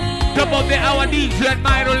strength. Top of the hour, DJ and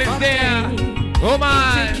Myron is there. Oh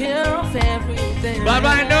man. Take care of everything. But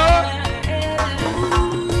I know.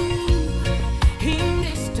 In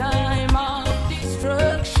this time of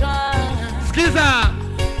destruction, Skiza.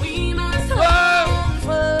 we must hold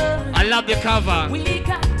firm. I love the cover. We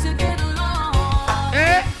got to get along.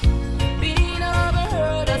 Being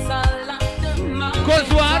overheard us all like the mountain. Cause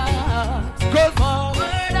what? Cause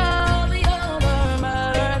forward all the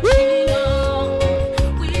overmarching on.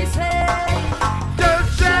 We say,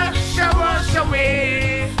 just wash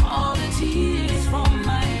away all the tears from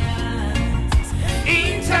my eyes.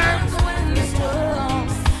 In times when the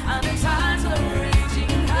storms and the tides are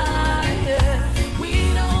raging high, we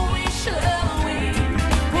know we shall win.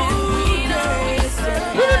 We know we shall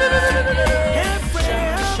win.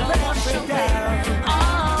 Shall wash away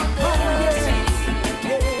all the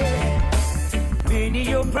tears. Many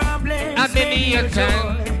your problems, and many your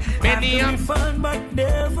time, many your fun, but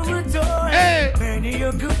never a joy. Many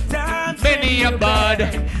your good times, many your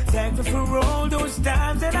bad. Thankful for all those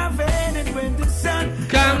times that I've ended when the sun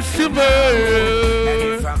comes to burn. And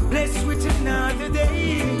if I'm blessed with another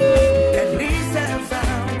day, at least I've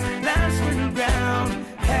found life's middle ground,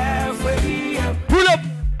 halfway up. Pull up,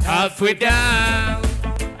 halfway down.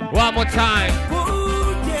 One more time.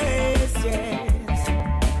 Ooh, yes, yes.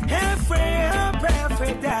 Halfway up,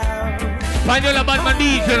 halfway down. Española Batman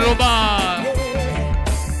DJ Roba.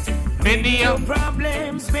 Many your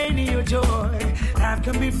problems, many your joy. Life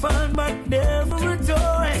can be fun, but never a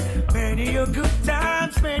joy. Many your good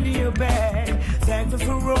times, many your bad. Thankful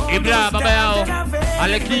for all Ibra, those Babao, times that I've had.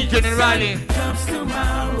 Aleki, Generali. Comes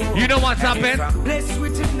tomorrow. You know what's happened? I'm blessed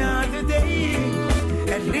with another day.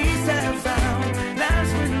 At least I found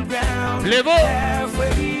life's middle ground. Level.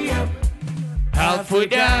 Halfway up, halfway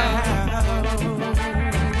down.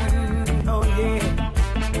 Oh yeah.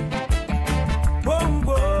 Whoa,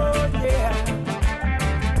 whoa, yeah.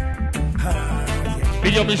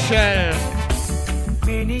 Billy Michelle.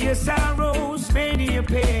 Many your sorrows, many your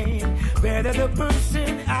pain. Better the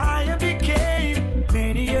person I became.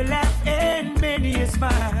 Many your laugh and many your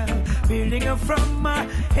smile. Building up from my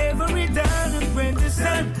every dawn. And when the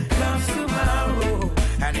sun comes tomorrow.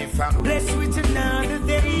 And if I'm blessed with another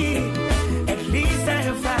day, at least I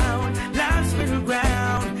have found life's middle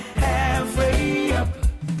ground. Halfway up,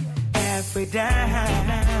 halfway down.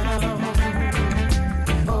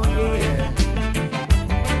 Oh yeah.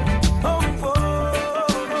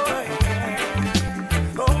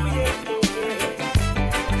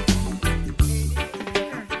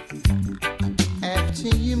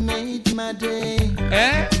 You made my day.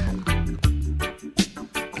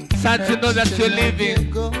 Sad to know that you're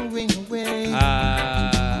leaving.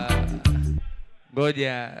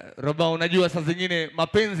 Ngoja, Roba, unajua saa zingine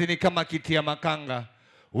mapenzi ni kama kiti ya makanga.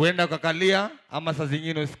 Uenda ukakalia ama saa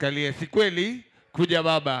zingine usikalie. Si kweli? Kuja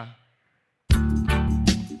baba.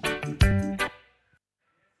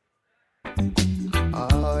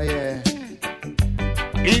 Oh yeah.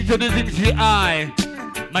 Introducing GI.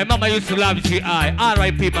 My mama used to love GI.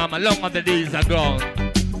 R.I.P. mama, long of the days are gone.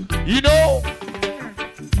 You know?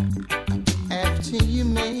 After you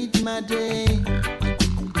made my day,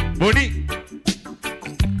 Bonnie.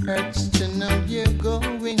 hurts to know you're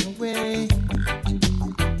going away.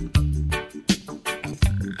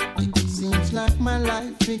 Seems like my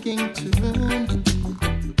life begin to ruin.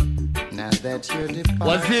 Now that you're departed.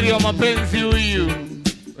 Waziri wa mapenzi huyu.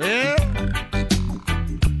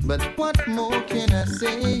 But what more can I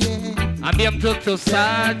say? Ambia mtoto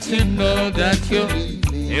sad to know that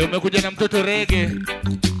you're umekuja na mtoto rege.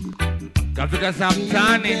 Kafika saa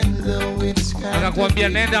mtaani. Akakwambia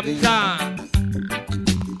nenda mtaa.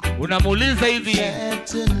 Unamuuliza hivi.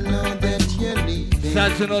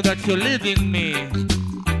 Sad to know that you're leaving me.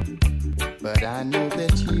 but I know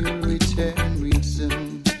that you'll return real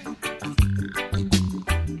soon.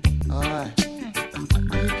 Alright,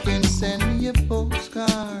 you can send me a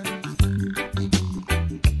postcard,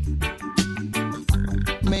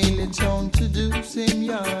 mail it on to the same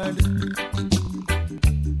yard.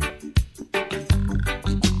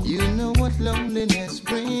 You know what loneliness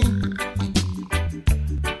brings,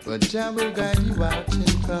 but I will guide you out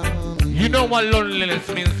and come. You know what loneliness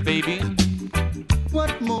means, baby.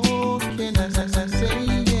 What more can I say?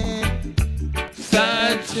 Yeah.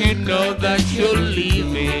 Sad you know that you're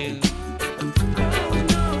leaving.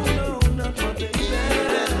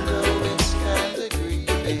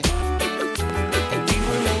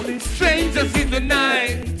 Strangers in the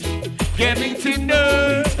night, getting to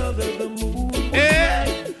know each other, the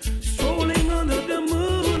moonlight, strolling under the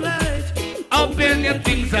moonlight. Open your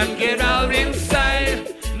things and get out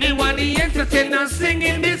inside. Me want the entertainer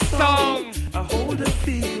singing this song. I hold a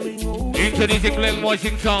feeling. Introducing Glenn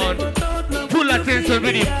Washington. Full attention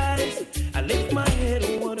with him. I lift my head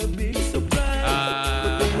and want a big surprise.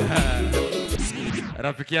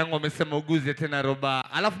 Rafiki yangu amesema uguze tena roba.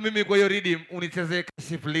 Alafu mimi kwa hiyo rhythm unichezee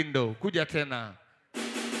Kashif Lindo. Kuja tena.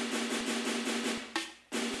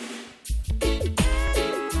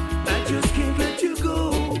 I just can't let you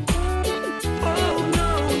go. Oh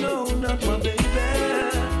no, no, not my baby.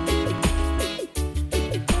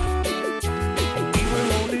 We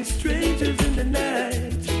were only strangers in the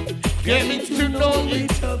night, getting to know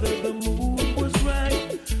each other. The mood was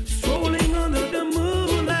right, strolling under the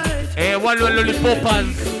moonlight. Hey, one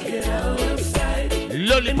lollipoppers.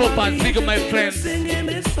 Lollipoppers, big up my friends.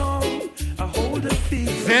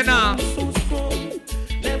 Zena.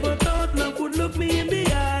 Never thought love would look me in the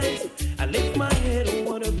eyes. I lift my head and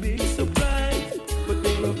want a big surprise. But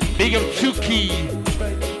they love me. Big up Chucky.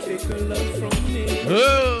 Try to take her love from me.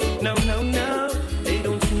 Oh. Now, they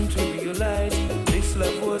don't seem to realize this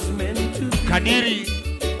love was meant to be. Kadiri.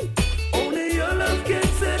 Only your love can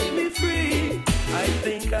set me free. I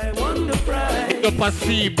think I won the prize. The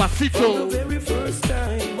Pasito. For the very first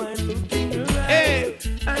time I looked in your eyes,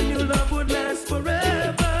 I knew love would last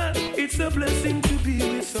forever. It's a blessing to be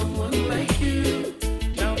with someone like you.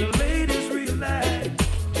 Now the ladies realize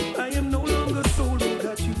I am no longer solo,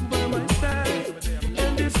 got you by my side.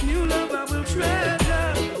 And this new love I will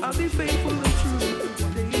treasure. I'll be faithful and true to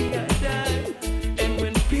the day I die. And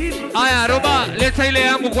when people Aya, Roba, leta ile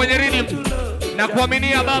yangu kwenye rhythm. Na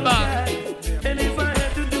kuaminia baba.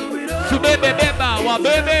 Subebe beba,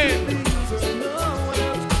 wabebe.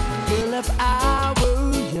 Well, if I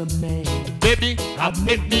were your man, baby, I'd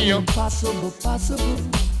make me impossible possible.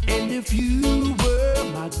 And if you were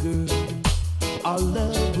my girl, our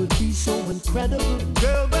love would be so incredible.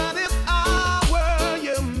 Girl, but if I were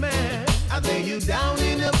your man, I'd lay you down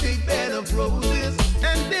in a big bed of roses.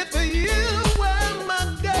 And if you were my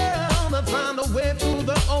girl, I'd find a way through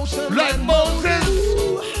the ocean like Moses.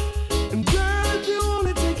 And girl, if you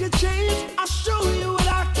only take a chance, I'll show you what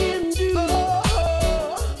I can do.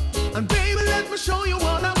 And baby, let me show you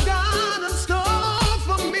what I've got in store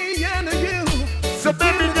for me and you. So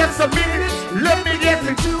baby, just a minute, let me get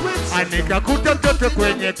into it. Anika kuta mtoto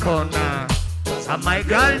kwenye kona. Am I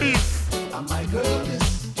girl this? Am I girl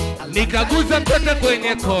this? Nikaguza mtoto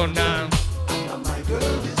kwenye kona. Am I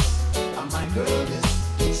girl this? Am I girl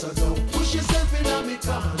this? So don't push yourself in on me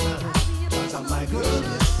corner. Cause am I girl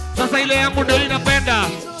this? Sasa ile yangu ndio inapenda.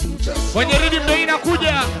 Kwenye rhythm ndio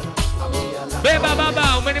inakuja. Beba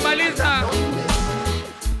baba, umenimaliza.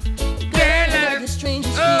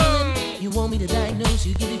 You want me to diagnose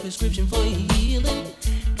you, give you prescription for your healing.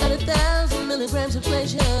 Got 1,000 milligrams of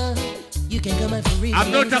pleasure. You can come out for real.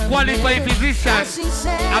 I'm not a qualified physician.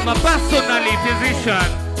 I'm a personally physician.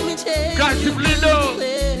 Kashif Lindo.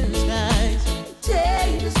 Tell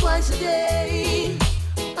you this twice a day.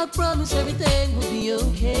 I promise everything will be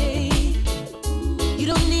okay. You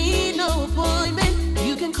don't need no appointment.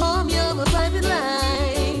 You can call me on my private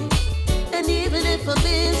line. And even if I'm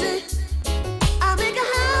busy, I'll make a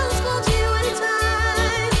house call to you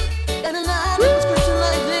anytime. And a line of prescription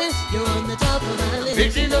like this, you're on the top of my list.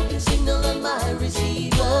 Picking up your signal on my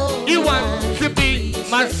receiver. You want to be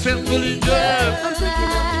my simply girl. I'm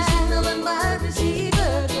picking up your signal on my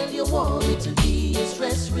receiver. Girl, you want me to be a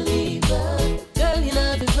stress reliever. Girl, you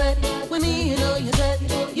love it right. With me, you know you're set.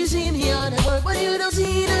 You see me on at work, but you don't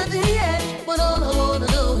see nothing yet. But all I wanna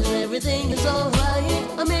know is everything is alright.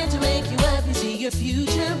 I'm here to make you happy, see your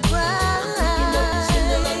future bright. Picking up the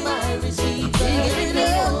signal on my receiver. Taking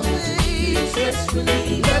it up, stress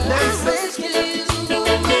reliever. I'm rescuing you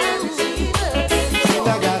on my receiver.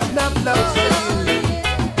 I got enough love for you.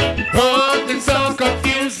 Oh, it's so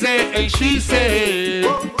confusing, and she said,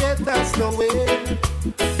 oh, get that nowhere.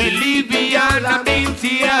 Believe me, I'm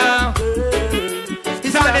here.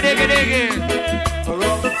 Start digging. For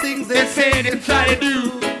all the things They say they try to do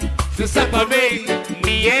to separate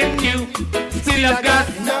me and you. Still I've got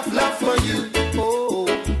enough love for you. Oh,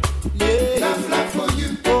 yeah. Enough love for you.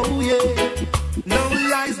 Oh, yeah. No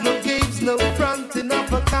lies, no games, no fronting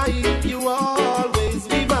of a kind. You always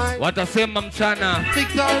be mine. watasema mchana,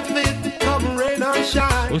 Thick or thin, come rain or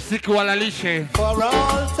shine. usiku walalishe. For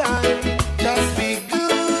all time, just be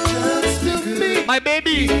good to me. My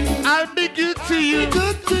baby, I'll be good to you.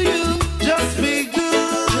 Good to you, just be good.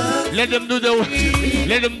 Let them do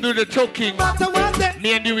the talking. No matter what they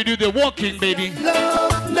Me and you, we do the walking, baby.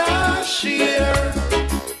 love, not share.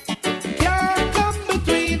 Can't come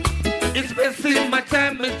between. It's wasting my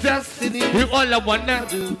time, it's just you all I wanna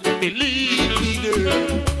do. Believe.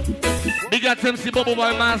 Big up MC Bobo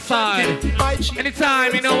by my side.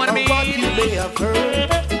 Anytime, you know what I What you mean? may have heard.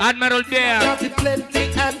 Admiral there. Got it plenty,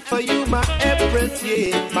 and for you, my empress,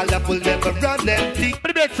 yeah. My love will never run empty.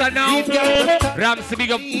 Pretty better now. Ramsey,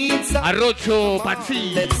 big up. Arocho,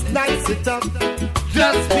 Pati. Let's nice it up.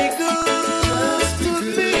 Just be good to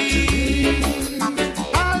me.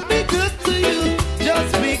 I'll be good to you.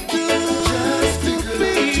 Just be good to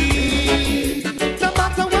me. No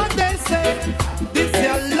matter what they say, this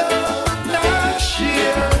your love, not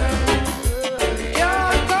share.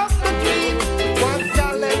 Can't come between. One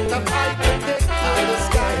talent of I can take out the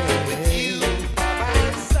sky with you by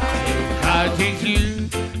my side. I'll change you,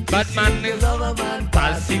 but man is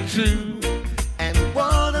passing through. And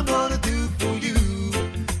what I'm gonna do for you.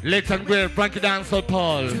 Let's and great Frankie Dancehall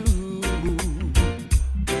Paul.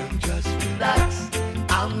 Just relax.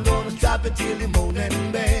 I'm gonna drop it till the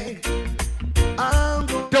morning bag. I'm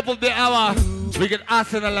gonna Top of the hour, we got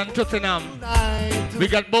Arsenal and Tottenham. We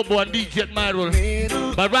got Bobo and DJ Admiral.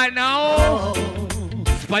 But right now,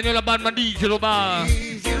 Spaniel Bandman DJ Roba.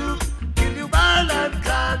 please you, give you all I've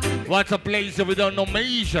got, What's a place that we don't know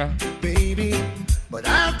Maisha? baby. But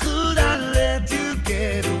how could I let you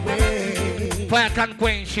get away? Fire can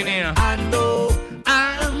quench in here. I know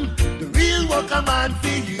I'm the real worker man for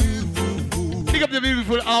you. Pick up the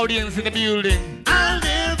beautiful audience in the building. I'll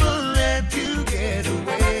never let you get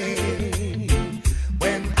away.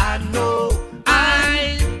 When I know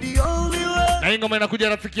I'm the only one, Na hii ngoma inakuja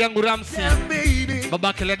rafiki yangu Ramsey. baby.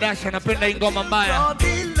 Babake Ledasha anapenda hii ngoma mbaya. Your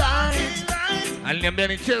delight, Aliniambia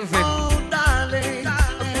nicheze. oh darling,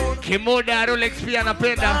 Kimoda Rolex pia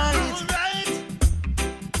anapenda.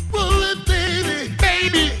 oh baby,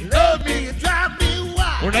 Baby, love me and drive me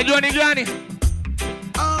wild. unajua ni gani?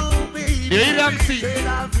 Oh baby, Ndio hii Ramsey. said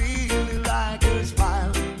I really like your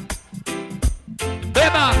smile.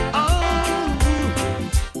 Beba. Oh,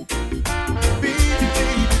 baby,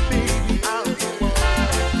 baby, I'm the one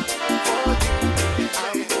for you.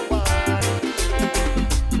 I'm the one.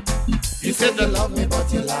 You said you love me,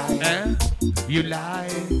 but you lie. Eh? You lie.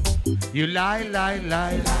 You lie, lie,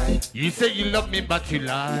 lie, lie. You say you love me, but you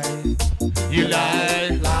lie. You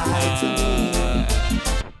lie.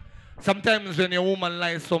 Sometimes when a woman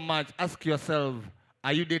lies so much, ask yourself,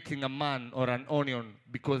 are you dating a man or an onion?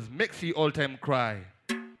 Because makes you all time cry.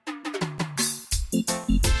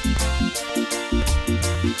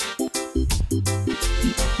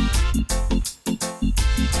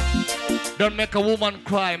 Don't make a woman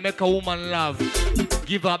cry, make a woman laugh.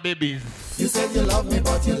 Give her babies. You said you love me,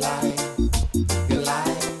 but you lie. You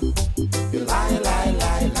lie. You lie, lie,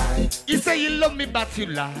 lie, lie. You say you love me, but you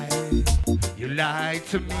lie. You lie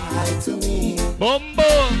to me. Lie to me. Boom,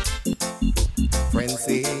 boom. Friends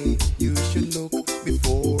say you should look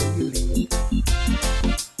before you leave.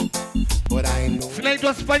 But I know.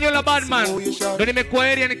 Sinaitwa Spanyola Badman. Ndio nimekuwa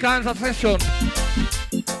area nikaanza session.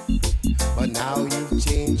 But now you've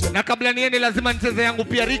changed your Na kabla niende lazima nicheze yangu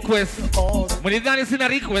pia request. Mlidhani sina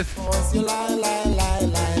request. course. You lie, lie, lie,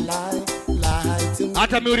 lie, lie, lie to me.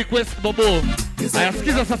 Hata mi request Bobo.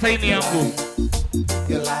 Ayasikiza sasa hii ni yangu.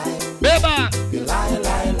 You lie. Beba. You lie,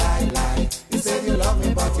 lie, lie, lie. You said you love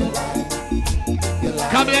me, but you lie. You lie.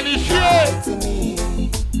 Kabla nishie. Lie to me.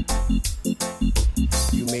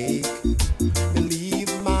 You make me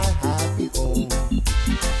leave my happy home.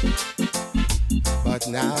 But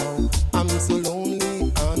now I'm so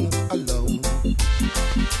lonely and alone.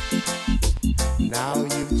 Now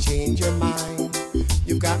you've changed your mind.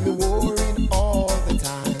 You've got me worried all the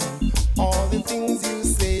time. All the things you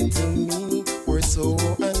say to me were so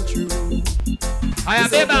untrue. Aya You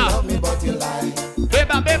said you beba. love me, but you lie.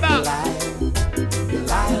 Beba, beba. You lie. You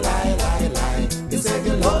lie, lie, lie, lie. You said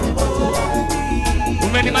you love me, but you lie.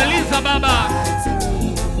 Umenimaliza baba. Lie to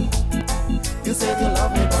me. You said you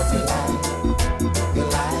love me, but you lie. You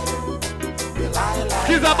lie. You lie, lie,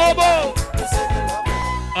 Is a bobo.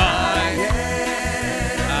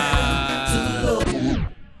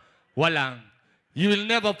 Walang. You will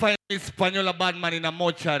never find Spanola bad man in a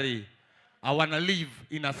mortuary. I wanna live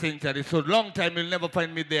in a sanctuary. So long time you'll never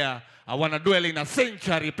find me there. I wanna dwell in a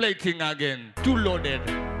sanctuary, play thing again. Too loaded.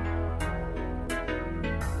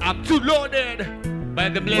 I'm too loaded by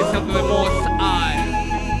the blessing of the Most High.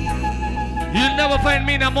 You'll never find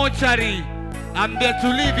me in a mortuary. I'm there to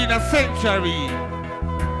live in a sanctuary.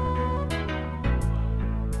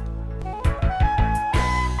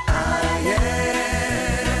 I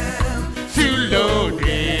am too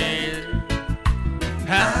loaded.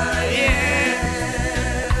 I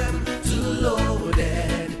am too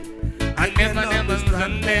loaded. I never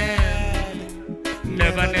stranded.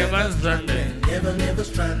 Never stranded. Never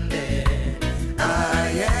stranded. I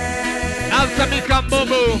am after me come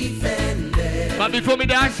Bobo. But before me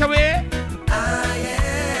dash away, I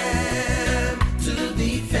am too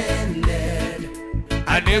defended.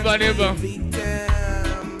 I never be a victim.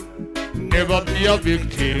 Never be a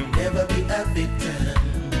victim.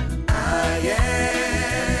 I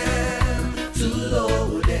am too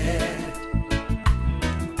loaded.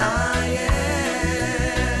 I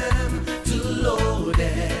am too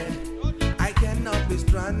loaded. I cannot be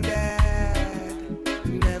stranded.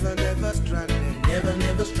 Never stranded.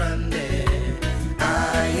 Never stranded.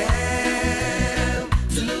 I am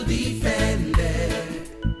too defended.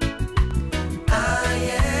 I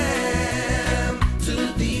am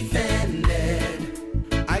too defended.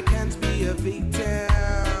 I can't be a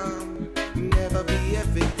victim. Never be a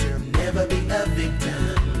victim. Never be a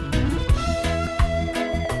victim.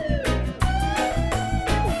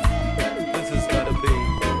 This has got to be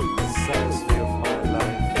the saddest day of my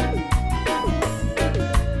life.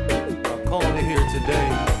 I'm calling here today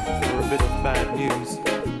for a bit of bad news.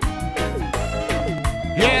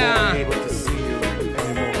 Yeah. I won't be able to see you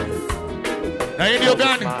anymore. Now in your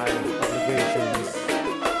gun. My obligations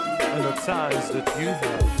and the ties that you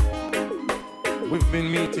have. We've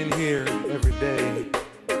been meeting here every day.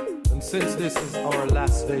 And since this is our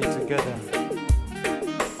last day together,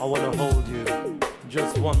 I want to hold you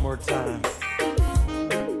just one more time.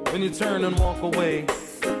 When you turn and walk away,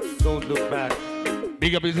 don't look back.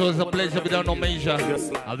 Big up, it was a pleasure without no measure.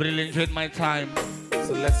 I've really enjoyed my time.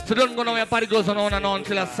 So don't go nowhere, party goes on and on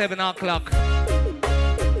till 7 o'clock.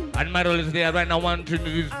 And my role is there right now, one to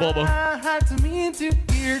introduce Bobo. I had to meet you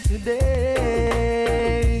here today.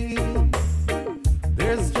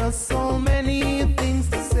 There's just so many things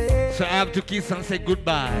to say. So I have to kiss and say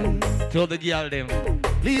goodbye to all the girl them.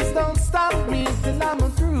 Please don't stop me till I'm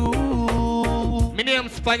through. My name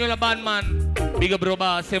is Spanola Bandman. Big up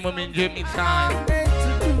Roba, same with me enjoy me time.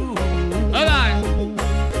 Alright.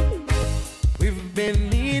 We've been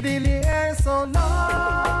needing here so long.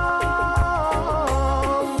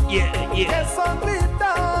 Yeah. Yes, what we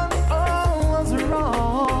done was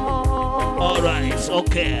wrong. Alright,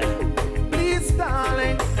 okay. Please,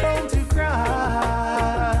 darling, don't you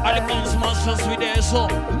cry. All the guns masters with there, so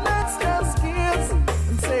let's just kiss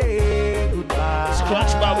and say goodbye.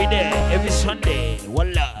 Scratch bar with there every Sunday.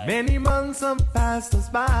 Wallah. Many months have passed us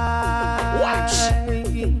by. Watch.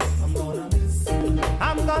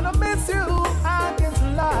 I'm gonna miss you, I can't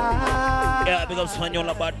lie. Yeah, big up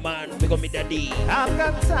Spanola bad man, big up me daddy. I've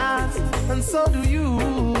got ties, and so do you.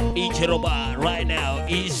 Ichiroba, right now,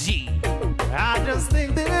 easy. I just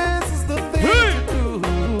think this is the thing to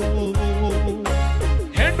do.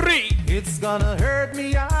 Henry! It's gonna hurt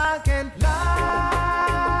me, I can't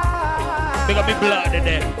lie. Big up me blood in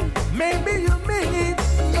there. Maybe you meet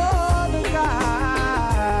another guy.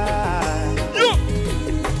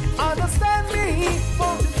 Understand me,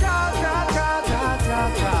 won't you try.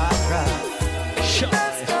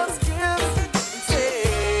 Let's just kiss and say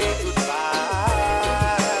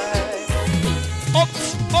goodbye. Up.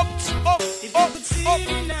 If you could see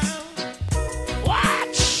me now,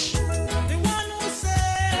 Watch. the one who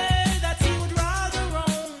said that he would rather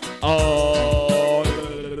roam. Oh,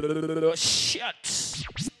 shit.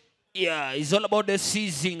 Yeah, it's all about the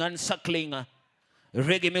seizing and suckling.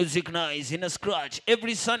 Reggae music nice in a scratch.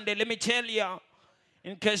 Every Sunday, let me tell ya,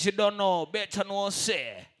 in case you don't know, better know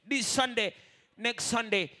say. This Sunday, next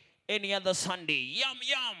Sunday, any other Sunday. Yum,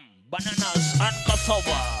 bananas and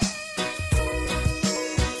cassava.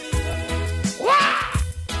 Wah!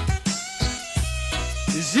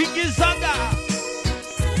 Ziggy Zaga.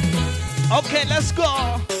 Okay, let's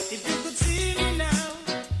go.